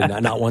not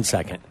 1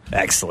 second.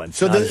 Excellent.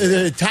 So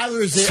the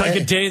Tyler's It's like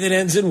a day that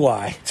ends in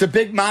Y. It's a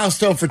big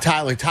milestone for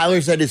Tyler.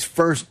 Tyler's at his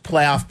first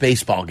playoff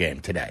baseball game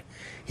today.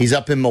 He's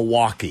up in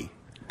Milwaukee.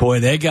 Boy,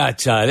 they got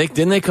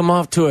didn't they come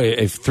off to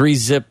a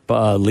 3-zip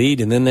lead,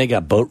 and then they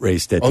got boat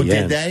raced at the end. Oh,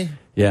 did they?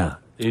 Yeah.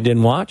 You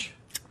didn't watch?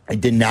 I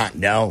did not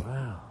know.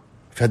 Wow.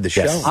 I've had the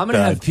show. I'm going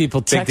to have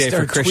people text big day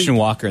for Christian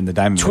Walker and the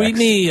Diamondbacks. Tweet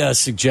me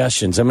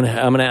suggestions. I'm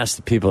gonna ask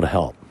the people to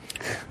help.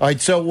 All right,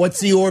 so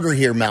what's the order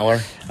here, Meller?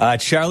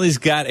 Charlie's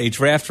got a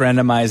draft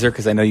randomizer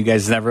because I know you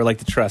guys never like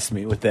to trust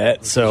me with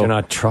that. So you're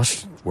not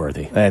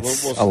trustworthy.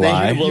 That's We'll a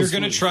lie. You're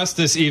going to trust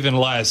this even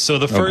less. So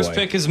the first boy.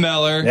 pick is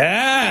Meller.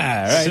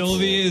 Yeah, right.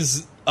 Sylvie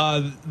is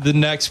the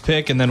next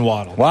pick, and then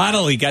Waddle.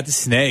 Waddle, you got the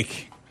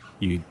snake.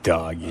 You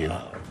dog, you.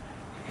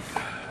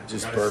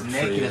 Just burped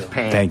for you.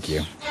 Thank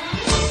you.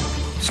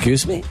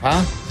 Excuse me?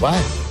 Huh?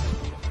 What?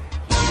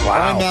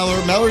 Wow.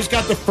 Meller's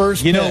got the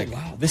first You pick. know,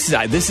 wow,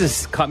 this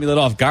is caught me a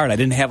little off guard. I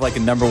didn't have like a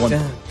number one.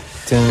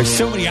 There's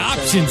so many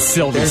options,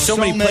 Sylvie. There's so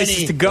many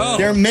places to go.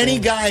 There are many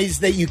guys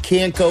that you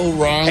can't go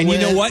wrong And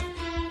with. you know what?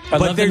 I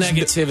love the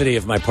negativity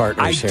of my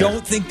partners I here.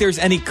 don't think there's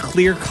any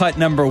clear-cut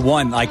number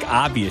one, like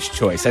obvious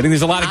choice. I think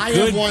there's a lot of I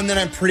good. have one that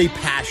I'm pretty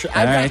passionate.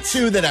 I've All got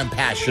 2 that I'm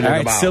passionate All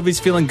right, about. Sylvie's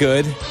feeling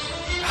good.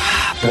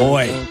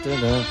 Boy.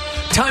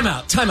 Time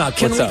out. Can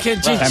What's we up?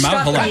 just Time out?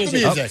 stop Hold the on.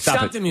 music?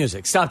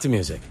 Oh, Stop the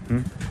music.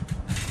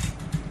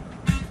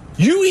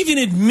 You even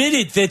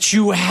admitted that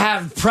you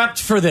have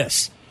prepped for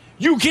this.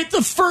 You get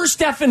the first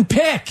effing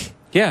pick.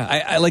 Yeah,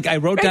 I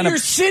wrote And down you're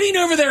sitting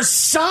over there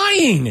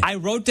sighing. I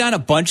wrote down a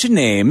bunch of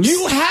names.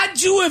 You had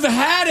to have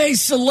had a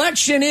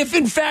selection if,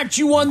 in fact,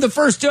 you won the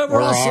first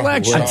overall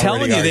selection. I'm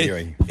telling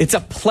you, it's a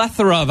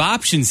plethora of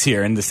options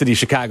here in the city of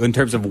Chicago in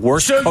terms of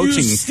worst coaching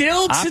you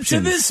still, options. to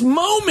this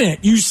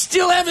moment, you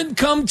still haven't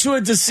come to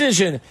a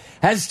decision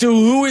as to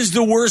who is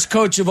the worst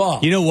coach of all.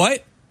 You know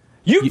what?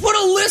 You put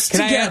a list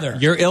together.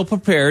 You're ill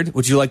prepared.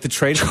 Would you like to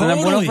trade for the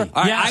number one Totally. over?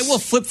 All right, Yes. I will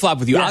flip flop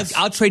with you. Yes.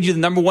 I'll trade you the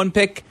number one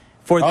pick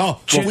for. We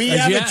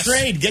have yes. a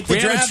trade. Get the We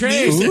have a draft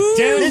trade. music. Ooh.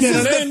 This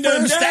is the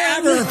first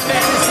ever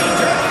fantasy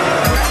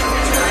draft.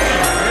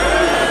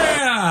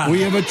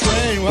 We have a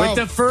train. Well, with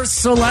the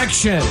first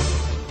selection.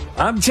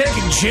 I'm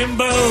taking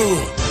Jimbo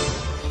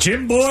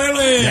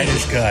Boylan. that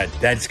is good.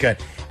 That's good.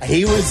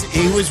 He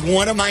was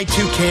one of my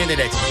two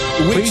candidates.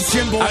 Which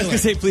Jim Boylan? I was going to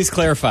say, please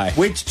clarify.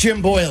 Which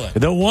Jim Boylan?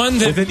 The one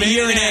that With an made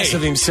E or an an A. ass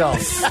of himself.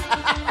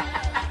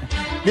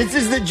 This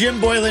is the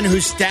Jim Boylan who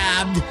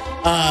stabbed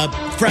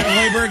Fred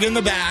Hoiberg in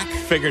the back.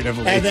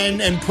 Figuratively.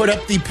 And put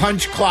up the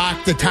punch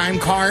clock, the time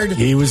card.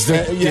 He was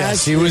the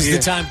yes, he was the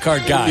time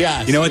card guy.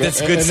 Yes. You know what?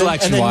 That's a good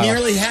selection, And then Waddle.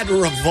 nearly had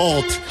to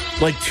revolt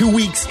like 2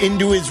 weeks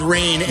into his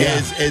reign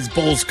as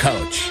Bulls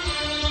coach.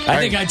 I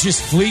think I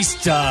just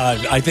fleeced.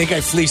 I think I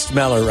fleeced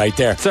Meller right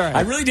there. Sorry.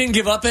 I really didn't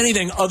give up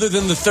anything other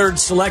than the third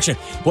selection.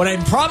 What I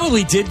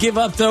probably did give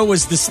up though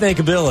was the snake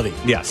ability.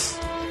 Yes.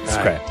 That's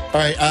correct.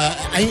 All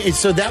right.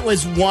 So that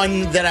was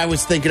one that I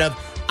was thinking of.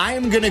 I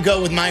am going to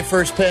go with my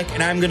first pick,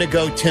 and I'm going to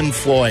go Tim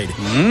Floyd.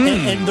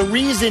 And the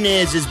reason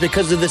is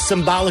because of the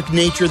symbolic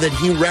nature that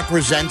he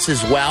represents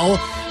as well.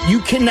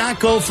 You cannot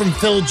go from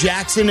Phil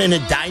Jackson in a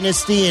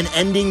dynasty and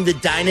ending the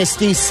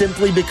dynasty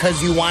simply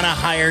because you want to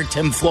hire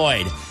Tim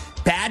Floyd.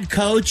 Bad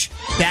coach,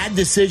 bad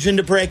decision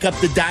to break up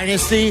the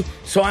dynasty.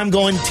 So I'm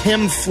going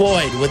Tim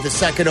Floyd with the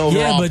second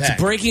overall Yeah, but pick.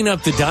 breaking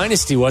up the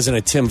dynasty wasn't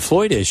a Tim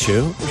Floyd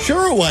issue.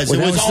 Sure it was. Well,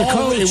 It was that was the all-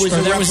 coach, It was or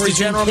a that was the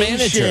general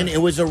representation. manager.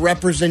 It was a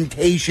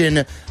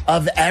representation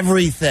of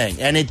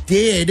everything, and it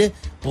did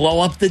blow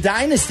up the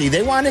dynasty.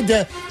 They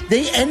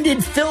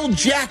ended Phil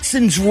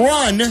Jackson's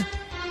run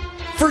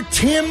for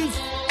Tim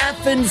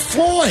effing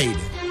Floyd.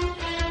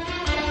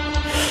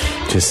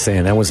 Just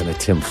saying, that wasn't a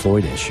Tim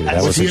Floyd issue. That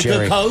Was was he a a Jerry.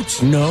 good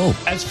coach? No.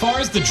 As far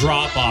as the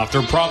drop off,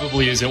 there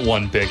probably isn't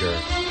one bigger.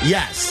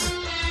 Yes.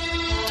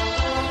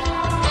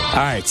 All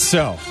right,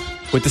 so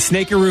with the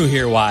snakeroo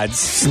here, Wads.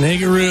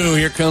 Snakeroo,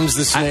 here comes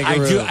the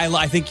snakeroo.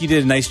 I think you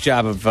did a nice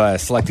job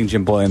of selecting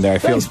Jim Boylan there.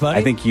 Thanks, buddy.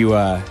 I think you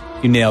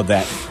nailed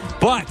that.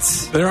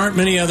 But there aren't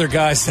many other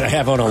guys that I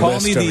have on a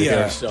list over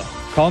here. So.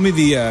 Call me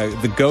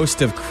the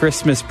ghost of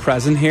Christmas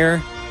present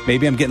here.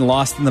 Maybe I'm getting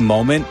lost in the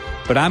moment,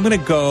 but I'm going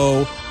to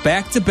go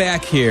back to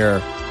back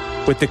here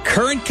with the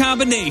current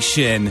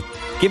combination.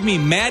 Give me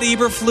Matt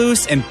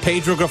Eberflus and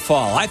Pedro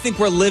Grafal. I think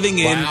we're living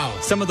in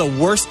some of the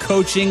worst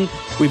coaching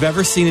we've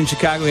ever seen in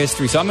Chicago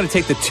history. So I'm going to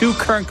take the two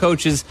current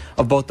coaches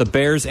of both the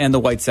Bears and the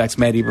White Sox,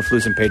 Matt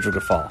Eberflus and Pedro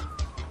Grafal.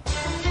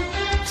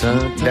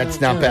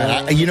 That's not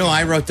bad.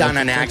 I wrote down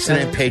on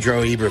accident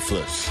Pedro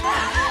Eberflus.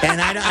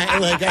 And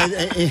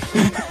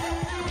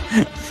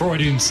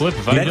Freudian slip.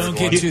 If I don't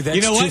get two, that's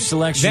two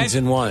selections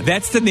in one.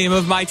 That's the name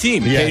of my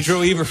team, Yes.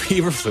 Pedro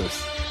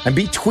Eberflus. I'm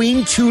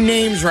between two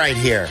names right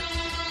here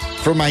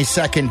for my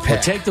second pick.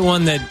 Well, take the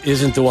one that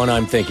isn't the one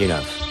I'm thinking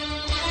of.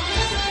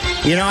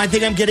 I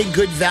think I'm getting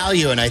good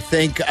value, and I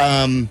think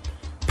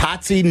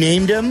Potsy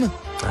named him.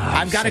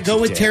 I've got to go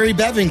with Terry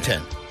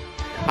Bevington.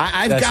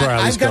 I've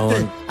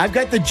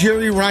got the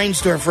Jerry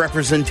Reinsdorf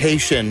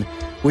representation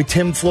with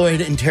Tim Floyd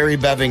and Terry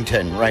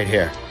Bevington right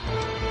here,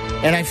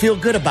 and I feel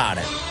good about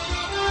it.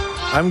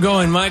 I'm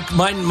going. My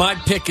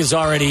pick is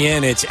already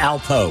in. It's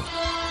Alpo.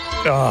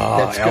 Oh,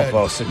 That's good.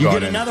 Alpo, You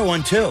get another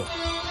one too.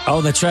 Oh,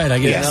 that's right. I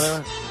get Yes.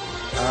 another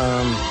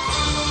one.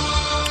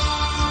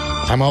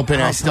 I'm hoping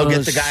I still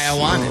get the guy I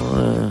wanted.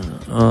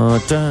 All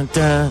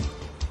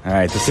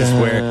right, this is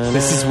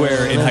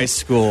where in high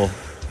school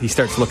he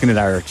starts looking at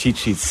our cheat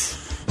sheets,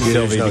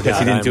 Sylvie, no because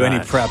he doubt didn't do I'm any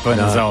not. prep on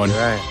his own.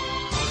 Right.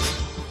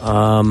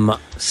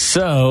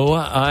 So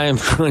I'm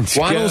going to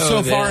Waddle go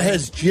so far there.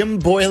 has Jim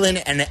Boylan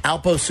and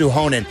Alpo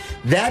Suhonen.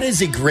 That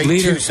is a great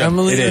Leader- twosome. I'm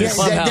a leader in the Yeah,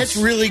 clubhouse. that's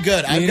really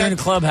good. Leader in the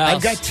clubhouse.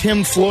 I've got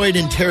Tim Floyd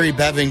and Terry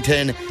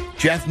Bevington.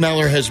 Jeff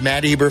Meller has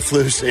Matt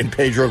Eberflus and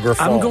Pedro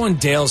Grafal. I'm going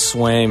Dale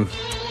Swaim.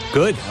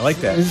 Good, I like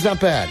that. This is not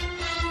bad.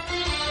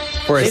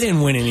 They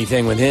didn't win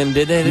anything with him,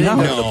 did they? They didn't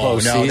go to the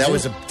postseason. That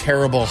was a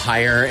terrible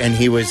hire, and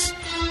he was a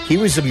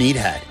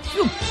meathead.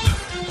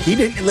 He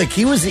didn't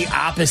he was the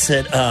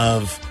opposite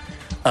of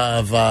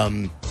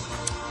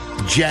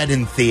Jed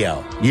and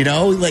Theo.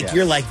 Yes.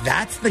 You're like,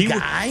 that's the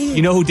guy.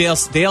 You know who Dale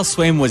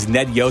Swaim was?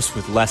 Ned Yost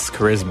with less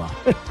charisma.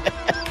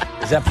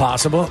 Is that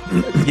possible?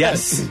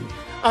 Yes.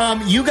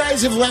 You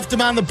guys have left him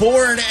on the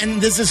board,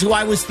 and this is who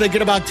I was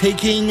thinking about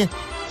taking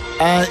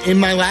in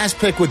my last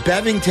pick with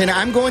Bevington.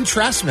 I'm going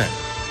Trestman.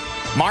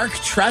 Mark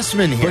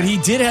Trestman here. But he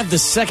did have the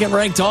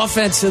second-ranked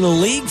offense in the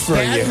league for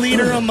a year. Bad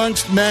leader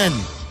amongst men.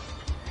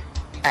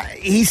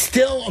 He's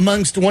still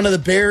amongst one of the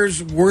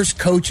Bears' worst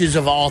coaches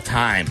of all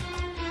time.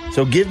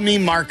 So give me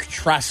Mark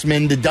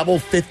Trestman, the double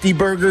 50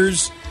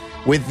 burgers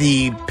with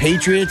the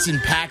Patriots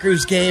and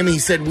Packers game. He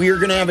said, we are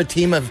going to have a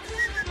team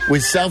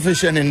with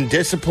selfish and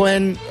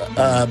indiscipline.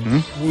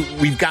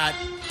 We've got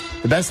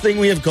the best thing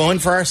we have going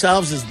for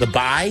ourselves is the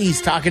bye.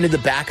 He's talking to the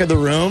back of the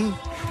room.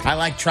 I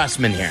like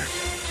Trestman here.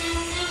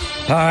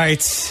 All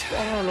right,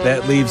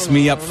 that leaves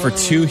me up for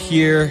two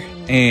here,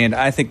 and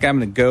I think I'm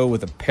going to go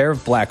with a pair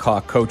of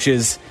Blackhawk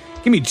coaches.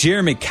 Give me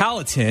Jeremy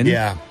Colleton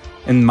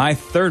in my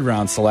third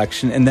round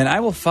selection, and then I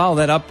will follow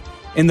that up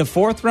in the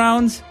fourth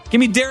round. Give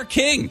me Derek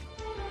King.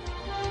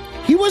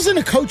 He wasn't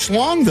a coach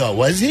long, though,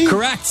 was he?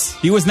 Correct.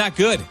 He was not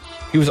good.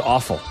 He was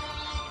awful.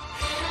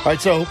 All right,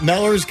 so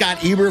Meller's got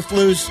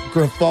Eberflus,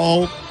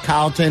 Grifol,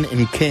 Carlton,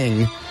 and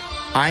King.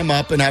 I'm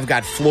up, and I've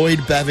got Floyd,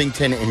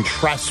 Bevington, and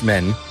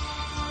Tressman.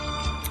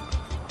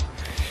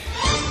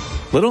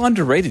 Little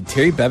underrated.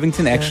 Terry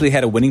Bevington actually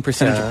had a winning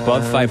percentage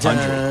above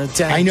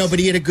 500. I know, but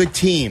he had a good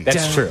team.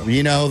 That's true.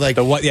 You know, like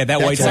that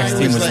White Sox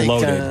team was like,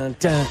 loaded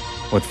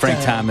with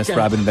Frank Thomas,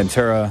 Robin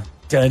Ventura.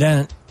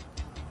 You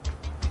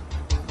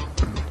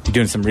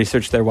doing some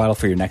research there, Waddle,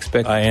 for your next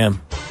pick? I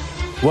am.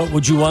 What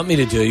would you want me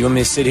to do? You want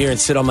me to sit here and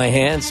sit on my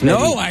hands? Maybe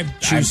I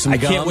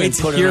can't wait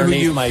to hear who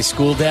you my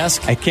school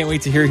desk. I can't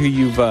wait to hear who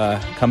you've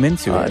come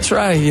into. That's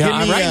right. Yeah.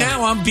 Right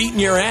now, I'm beating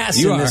your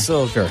ass in this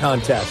little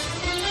contest.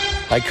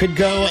 I could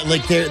go,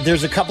 like,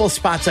 there's a couple of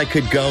spots I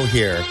could go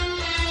here.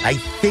 I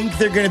think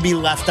they're going to be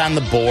left on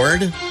the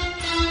board.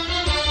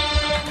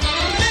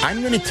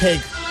 I'm going to take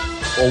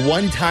a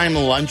one-time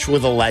lunch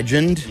with a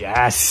legend.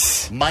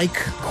 Yes. Mike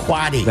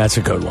Quaddy. That's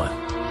a good one.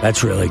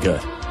 That's really good.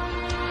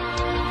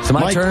 So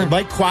my turn?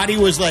 Mike Quaddy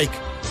was like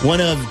one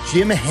of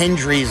Jim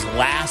Hendry's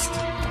last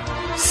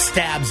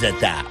stabs at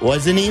that,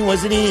 wasn't he?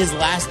 Was he his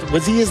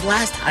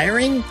last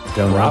hiring?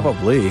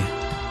 Probably.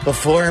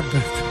 Before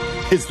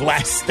his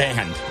last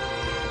stand.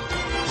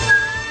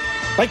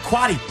 Mike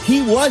Quaddy,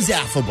 he was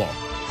affable.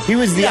 He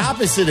was the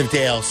opposite of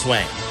Dale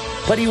Swain,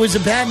 but he was a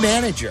bad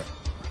manager.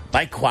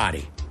 Mike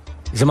Quaddy.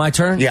 Is it my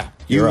turn? Yeah.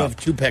 You have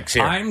 2 picks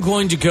here. I'm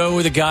going to go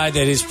with a guy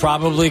that is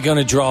probably going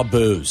to draw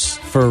boos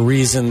for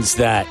reasons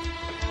that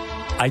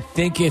I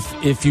think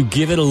if you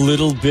give it a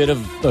little bit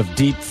of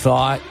deep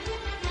thought,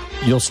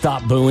 you'll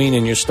stop booing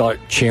and you'll start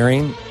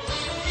cheering.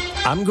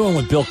 I'm going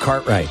with Bill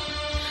Cartwright.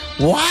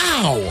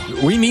 Wow.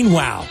 We mean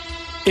wow.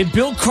 In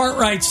Bill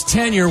Cartwright's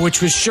tenure, which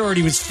was short,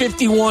 he was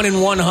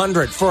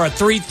 51-100 for a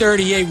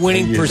 .338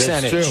 winning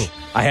percentage. That's true.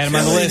 I had him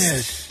on the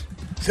list.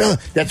 So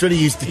that's what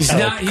he used to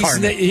tell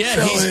Carmen.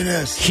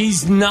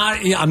 He's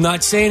not. I'm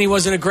not saying he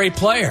wasn't a great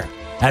player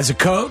as a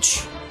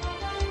coach.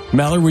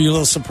 Mellor, were you a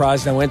little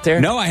surprised I went there?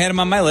 No, I had him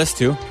on my list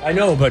too. I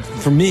know, but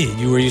for me,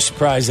 were you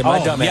surprised that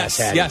my dumb ass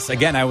had Yes,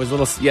 again, I was a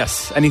little.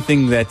 Yes,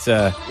 anything that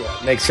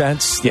makes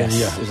sense. Yes,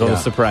 is a little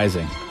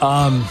surprising.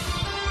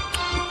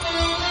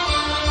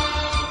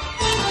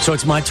 So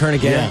it's my turn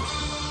again.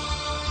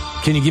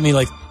 Yeah. Can you give me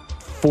like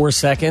 4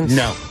 seconds?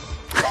 No.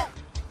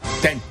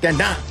 Dun, dun,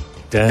 dun.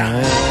 Dun.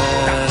 Dun.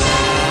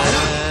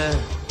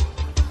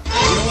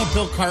 You know what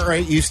Bill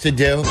Cartwright used to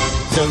do?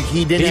 So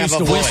he didn't have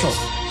a voice.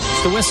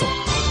 Just to whistle.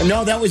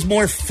 No, that was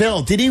more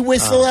Phil. Did he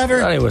whistle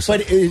ever? He whistled.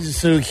 But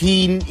so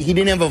he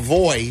didn't have a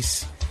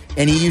voice,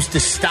 and he used to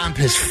stomp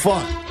his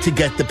foot to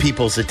get the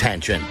people's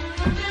attention.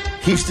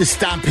 He used to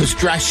stomp his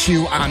dress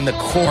shoe on the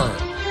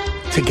court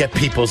to get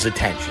people's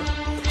attention.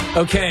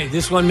 Okay,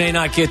 this one may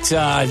not get...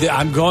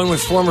 I'm going with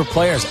former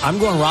players. I'm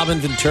going Robin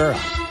Ventura.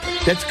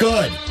 That's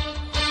good.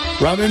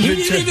 Robin Ventura.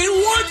 He didn't even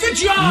want the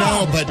job.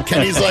 No, but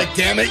Kenny's like,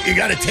 damn it, you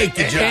got to take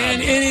the job.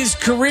 And in his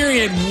career, he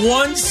had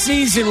one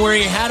season where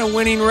he had a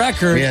winning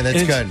record. Yeah,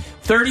 that's good.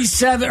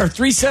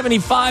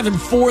 375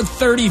 and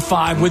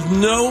 435 with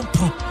no...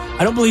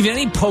 I don't believe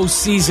any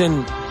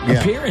postseason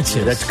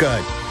appearances. That's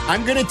good.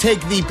 I'm going to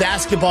take the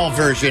basketball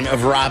version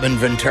of Robin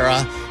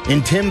Ventura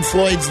and Tim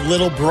Floyd's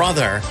little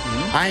brother.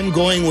 I'm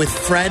going with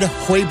Fred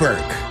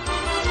Hoiberg.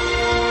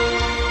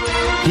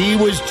 He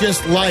was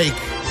just like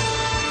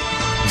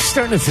He's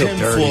starting to feel Tim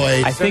dirty.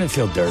 Floyd. I think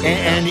feel dirty.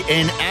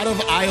 And out of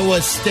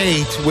Iowa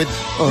State, with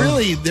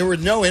really, there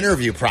was no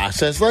interview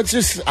process. Let's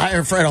just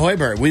hire Fred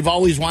Hoiberg. We've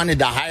always wanted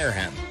to hire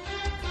him.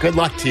 Good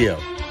luck to you.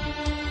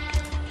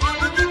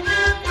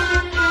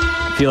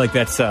 I feel like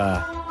that's...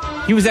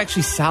 He was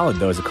actually solid,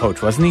 though, as a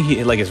coach, wasn't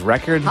he? Like his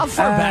record? How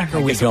far back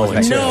are we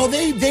going? No,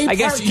 they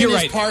parked in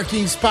his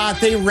parking spot.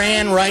 They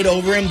ran right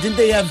over him. Didn't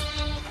they have...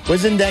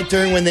 Wasn't that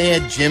during when they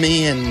had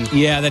Jimmy and...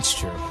 Yeah, that's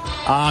true.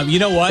 You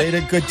know what? They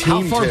had a good team,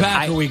 How far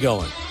back are we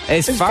going?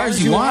 As far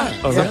as you want.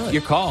 Oh, really?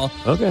 Your call.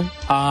 Okay.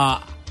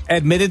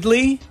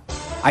 Admittedly,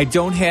 I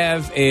don't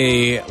have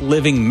a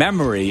living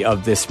memory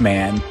of this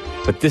man,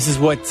 but this is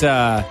what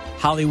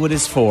Hollywood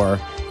is for.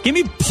 Give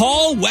me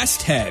Paul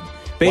Westhead.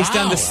 Based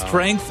on the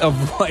strength of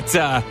what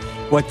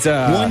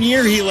 1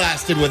 year he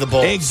lasted with the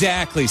Bulls.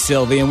 Exactly,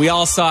 Sylvie. And we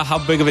all saw how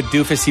big of a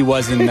doofus he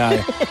was in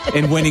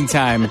Winning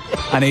Time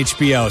on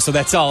HBO. So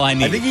that's all I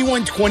need. I think he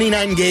won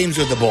 29 games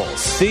with the Bulls.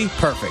 See?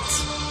 Perfect.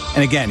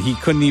 And again, he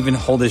couldn't even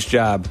hold his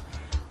job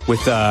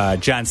with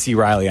John C.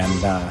 Reilly on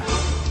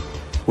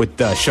with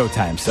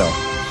Showtime. So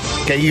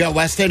okay, you got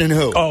Westhead and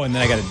who? Oh, and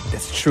then I got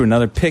that's true.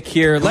 Another pick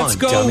here. Let's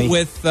go dummy.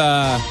 With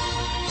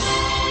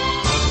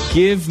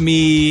give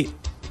me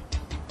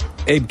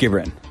Abe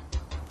Gibran.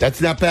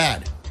 That's not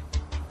bad.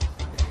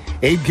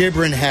 Abe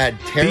Gibran had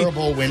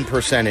terrible win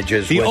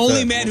percentages. The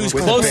only man who's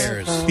close.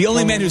 The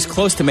only man who's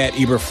close to Matt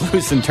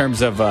Eberflus in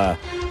terms of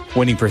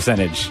winning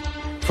percentage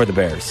for the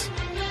Bears.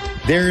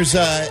 There's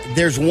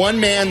one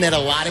man that a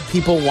lot of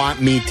people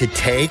want me to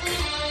take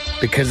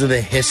because of the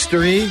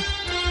history.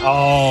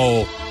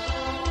 Oh,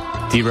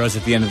 D Rose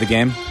at the end of the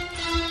game.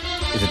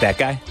 Is it that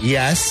guy?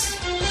 Yes,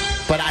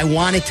 but I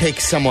want to take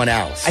someone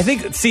else. I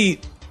think. See.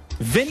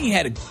 Vinny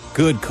had a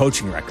good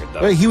coaching record,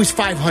 though. Well, he was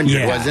 500,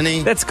 Yeah, wasn't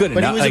he? that's good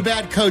But enough. he was Like-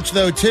 a bad coach,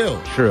 though, too.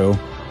 True.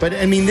 But,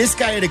 I mean, this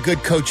guy had a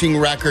good coaching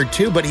record,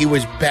 too, but he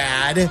was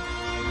bad.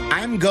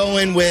 I'm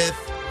going with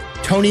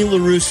Tony La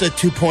Russa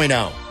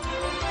 2.0.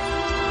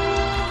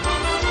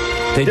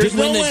 They There's did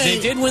win. no way- They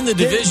did win the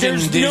division.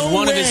 There's Did no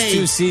one of way- his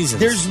 2 seasons.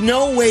 There's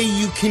no way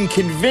you can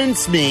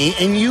convince me,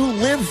 and you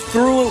lived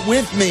through it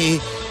with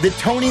me, that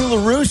Tony La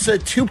Russa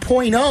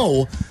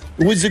 2.0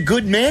 was a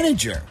good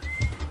manager.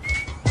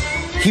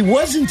 He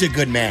wasn't a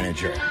good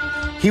manager.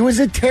 He was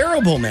a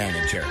terrible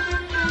manager.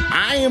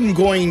 I am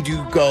going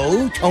to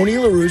go Tony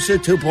La Russa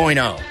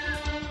 2.0.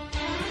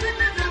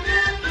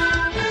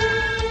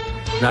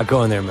 Not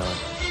going there, Miller.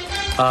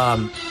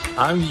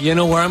 You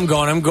know where I'm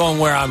going? I'm going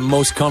where I'm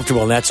most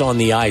comfortable, and that's on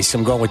the ice.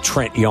 I'm going with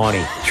Trent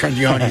Yawney. Trent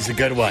Yawney's a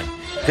good one.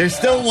 There's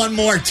still one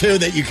more, too,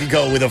 that you could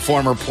go with a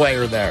former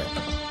player there.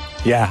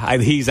 Yeah,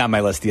 he's on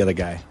my list, the other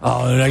guy.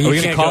 Oh, no, you Are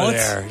we can't gonna call go it?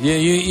 there.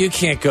 You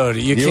can't go.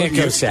 You can't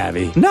go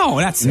Savvy. No,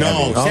 not Savvy. No,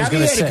 I was Savvy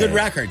gonna had say a good it.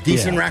 record,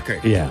 decent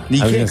record. Yeah,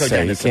 You I was can't gonna go say,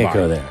 Dennis You can't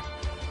go Savard.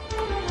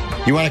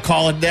 there. You want to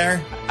call it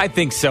there? I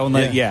think so.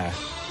 Yeah.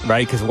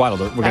 Right? Because Waddle,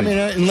 we're I gonna. mean,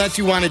 unless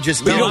you want to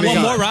just... We got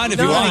one more round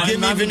if you want. Give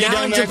me I'm Vinny now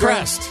down there,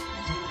 depressed.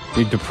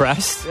 You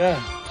depressed?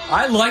 Yeah.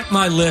 I like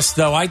my list,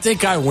 though. I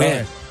think I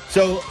win.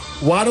 So,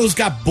 Waddle's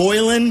got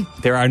Boylan,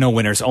 There are no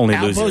winners, only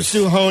Alpo losers.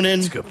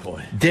 Suhonen, Good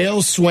boy.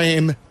 Dale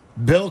Swaim,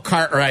 Bill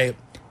Cartwright,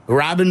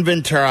 Robin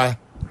Ventura,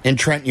 and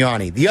Trent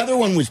Yawney. The other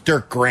one was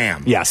Dirk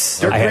Graham. Yes,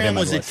 Dirk I had Graham him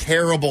on was the a list.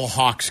 terrible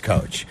Hawks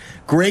coach.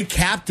 Great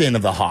captain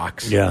of the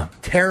Hawks. Yeah.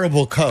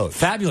 Terrible coach.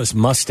 Fabulous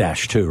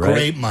mustache, too, right?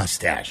 Great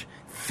mustache.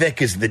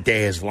 Thick as the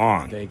day is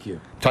long. Thank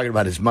you. Talking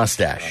about his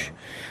mustache.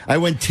 I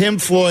went Tim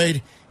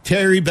Floyd,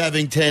 Terry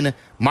Bevington,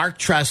 Mark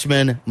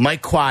Trestman,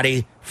 Mike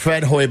Quaddy,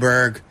 Fred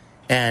Hoiberg,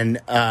 and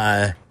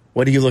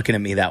what are you looking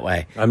at me that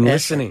way? I'm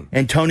listening.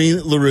 And Tony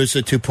La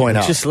Russa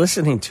 2.0. Just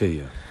listening to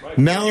you.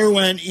 Meller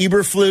went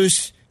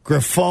Eberflus,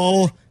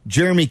 Grafal,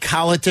 Jeremy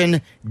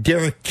Colleton,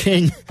 Derek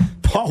King,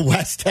 Paul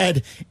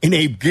Westhead, and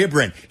Abe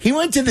Gibran. He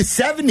went to the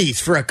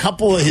 70s for a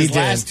couple of his did.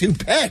 last 2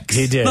 picks.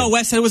 He did. No,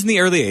 Westhead was in the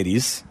early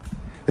 80s.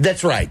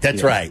 That's right.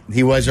 That's right.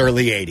 He was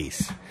early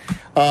 80s.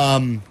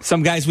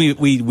 Some guys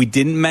we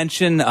didn't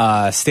mention,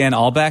 Stan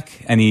Albeck.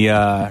 Any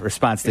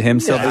response to him,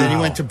 And Sylvie? then he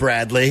went to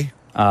Bradley.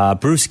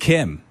 Bruce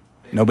Kim.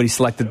 Nobody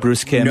selected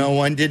Bruce Kim. No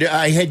one did.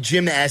 I had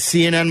Jim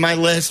Essien on my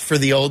list for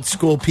the old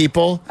school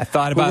people. I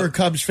thought about- who were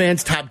Cubs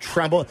fans. Tom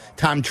There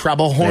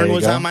Trebelhorn you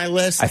was go. on my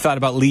list. I thought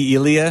about Lee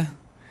Elia.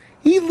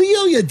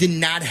 Leolia did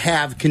not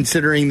have,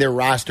 considering their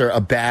roster,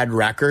 a bad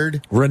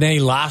record. Renee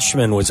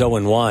Lashman was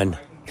 0-1.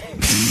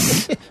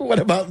 What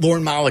about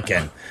Lorne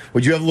Mollican?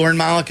 Would you have Lorne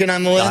Mollican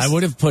on the list? I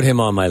would have put him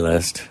on my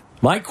list.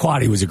 Mike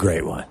Quaddy was a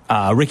great one.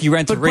 Ricky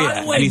But by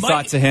Renteria. the way, Any Mike,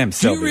 thoughts of him, do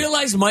Sylvie? you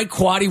realize Mike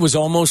Quaddy was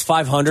almost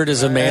 500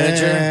 as a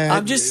manager?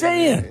 I'm just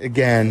saying.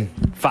 Again.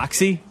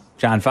 Foxy?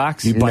 John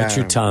Fox? You bite No.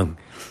 your tongue.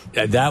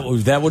 That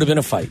would have been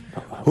a fight.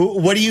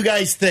 What do you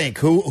guys think?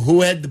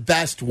 Who had the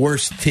best,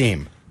 worst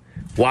team?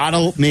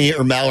 Waddle, me,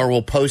 or Meller?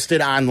 Will post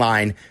it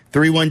online.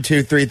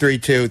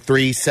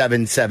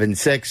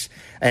 312-332-3776.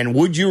 And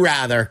Would You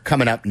Rather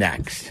coming up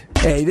next.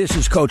 Hey, this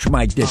is Coach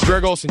Mike Dick.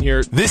 Greg Olson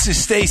here. This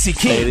is Stacy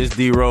King. Hey, this is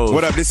D Rose.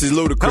 What up? This is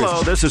Ludacris.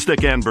 Hello, this is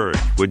Stick Enberg.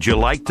 Would you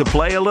like to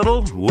play a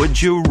little?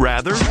 Would you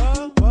rather?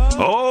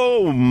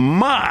 Oh,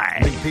 my.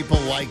 People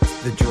liked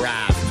the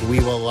draft. We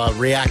will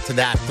react to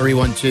that.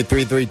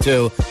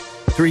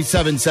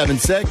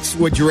 312-332-3776.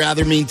 Would You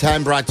Rather?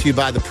 Meantime, brought to you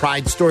by the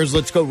Pride Stores.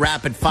 Let's go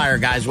rapid fire,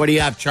 guys. What do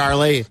you have,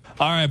 Charlie?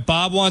 All right,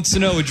 Bob wants to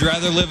know, would you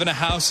rather live in a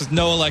house with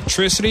no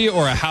electricity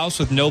or a house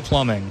with no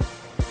plumbing?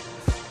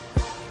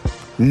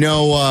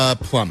 No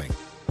plumbing.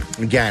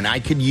 Again, I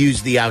could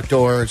use the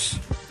outdoors.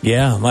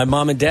 Yeah, my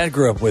mom and dad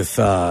grew up with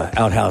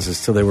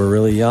outhouses till they were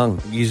really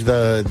young. Use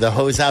the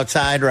hose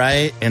outside,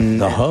 right? And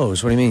The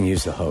hose? What do you mean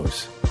use the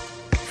hose?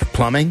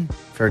 plumbing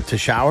to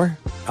shower.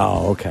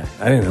 Oh, okay.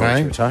 I didn't know what Right.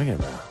 you were talking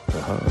about.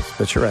 The hose.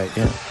 But you're right,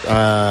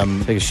 yeah.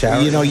 Take a shower.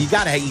 You know, you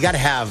gotta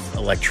have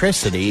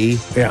electricity.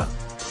 Yeah.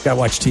 Gotta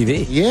watch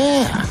TV.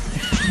 Yeah,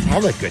 all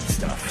that good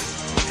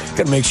stuff.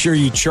 Gotta make sure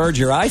you charge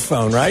your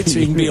iPhone, right? So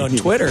you can be on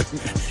Twitter.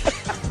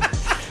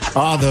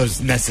 All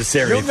those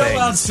necessary You'll go things.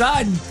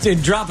 outside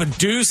and drop a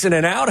deuce in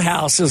an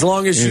outhouse as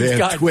long as You you've have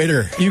got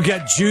Twitter. You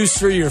got juice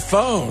for your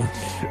phone.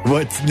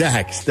 What's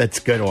next? That's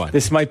a good one.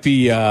 This might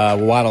be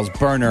Waddle's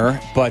burner,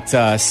 but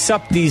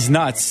Sup These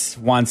Nuts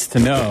wants to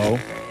know,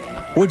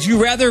 would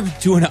you rather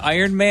do an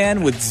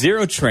Ironman with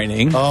zero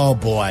training Oh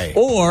boy.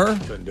 or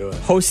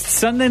host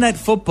Sunday Night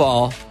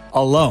Football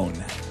alone?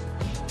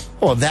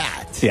 Well,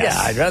 that. Yeah,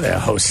 I'd rather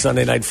host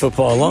Sunday Night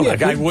Football alone. Yeah,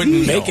 Like I big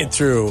wouldn't deal. make it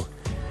through,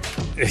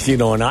 an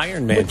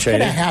Ironman What's going training.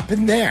 to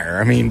happen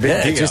there? I mean, big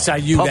Yeah, deal. just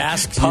you'd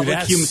ask.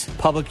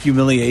 Public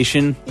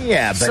humiliation.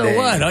 Yeah, but So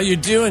what? All you're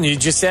doing, you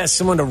just ask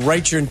someone to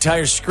write your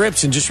entire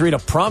scripts and just read a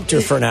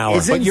prompter for an hour.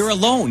 Isn't- But you're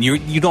alone. You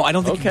don't. I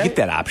don't think you Okay. get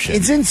that option.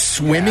 Isn't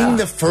swimming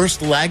the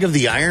first leg of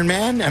the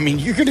Ironman? I mean,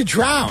 you're going to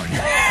drown.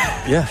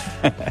 Yeah.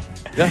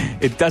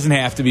 It doesn't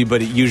have to be,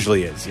 but it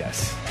usually is.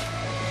 Yes.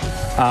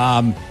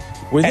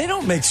 Well, they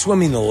don't make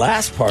swimming the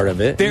last part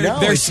of it.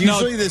 It's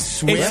usually the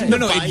swim, the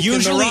bike,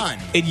 and the run.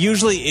 It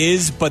usually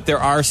is, but there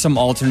are some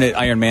alternate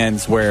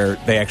Ironmans where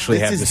they actually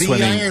have the swimming.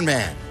 This is the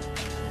Ironman.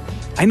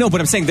 I know, but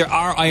I'm saying there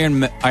are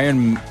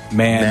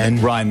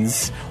Ironman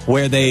runs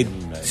where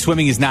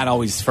swimming is not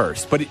always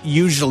first, but it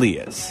usually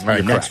is. All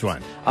right, next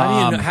one.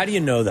 How do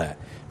you know that?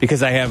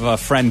 Because I have a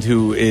friend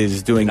who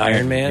is doing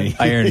Ironman.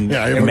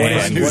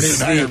 Ironman.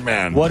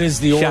 What is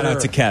the order? Shout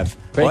out to Kev.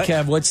 Right,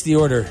 Kev, what's the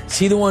order? Is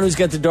he the one who's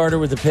got the darter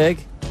with the pig?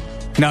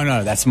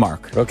 No, that's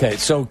Mark. Okay,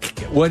 so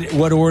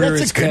what order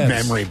That's is a good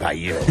Kev's? memory by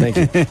you. Thank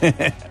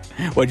you.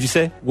 What'd you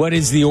say? What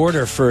is the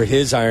order for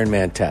his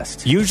Ironman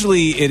test?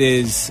 Usually it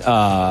is,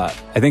 I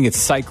think it's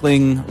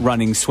cycling,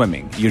 running,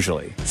 swimming,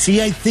 usually.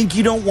 See, I think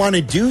you don't want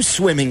to do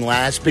swimming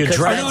last because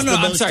that's the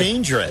most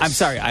dangerous. I'm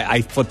sorry,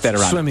 I flipped that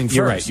around. Swimming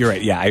first. You're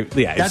right. Yeah,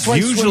 that's why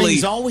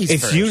swimming's always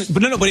first.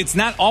 But but it's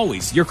not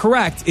always. You're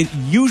correct. It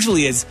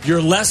usually is.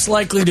 You're less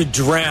likely to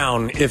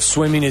drown if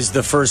swimming is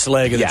the first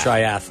leg of the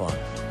triathlon.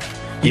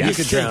 You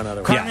could drown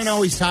otherwise. Carmen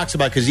always talks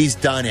about because he's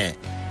done it.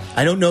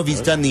 I don't know if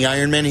he's done the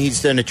Ironman,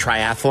 he's done a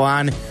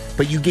triathlon,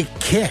 but you get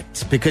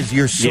kicked because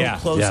you're so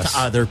close to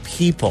other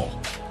people.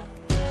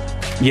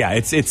 Yeah,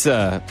 it's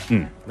not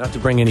to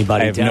bring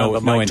anybody down,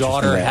 but my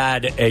daughter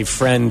had a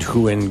friend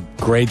who in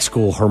grade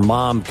school, her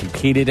mom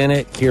competed in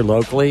it here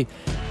locally.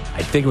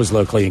 I think it was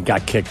locally, and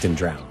got kicked and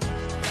drowned.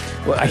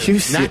 Well,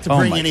 not to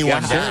bring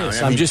anyone down.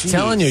 I'm just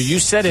telling you. You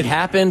said it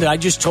happened. I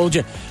just told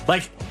you.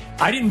 Like,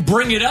 I didn't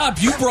bring it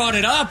up. You brought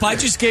it up. I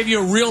just gave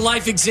you a real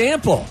life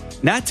example.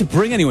 Not to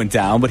bring anyone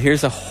down, but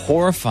here's a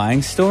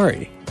horrifying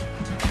story.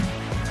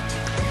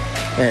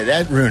 Yeah,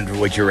 that ruined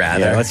Would You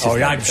Rather. Yeah,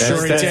 I'm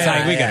sure it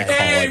did. We gotta call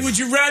it. Would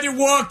you rather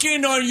walk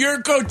in on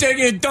Yurko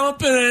taking a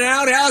dump in an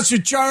outhouse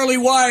with Charlie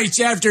Weiss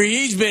after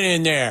he's been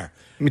in there?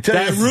 Did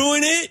that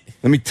ruin it?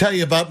 Let me tell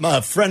you about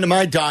a friend of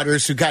my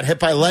daughter's who got hit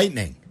by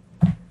lightning.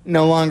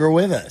 No longer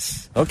with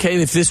us.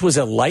 Okay, if this was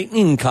a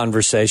lightning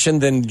conversation,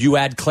 then you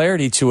add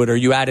clarity to it, or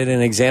you added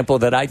an example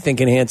that I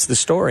think enhanced the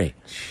story.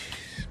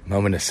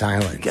 Moment of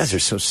silence. You guys are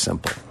so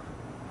simple.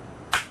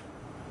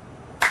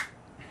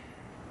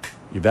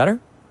 You better?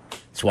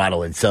 It's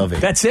Waddle and Sylvie.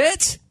 That's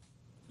it?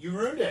 You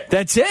ruined it.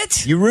 That's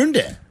it? You ruined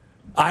it.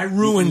 I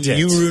ruined it.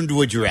 You ruined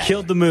Would You Rather.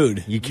 Killed the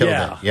mood. You killed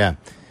it. Yeah.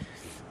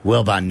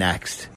 Wilbon next.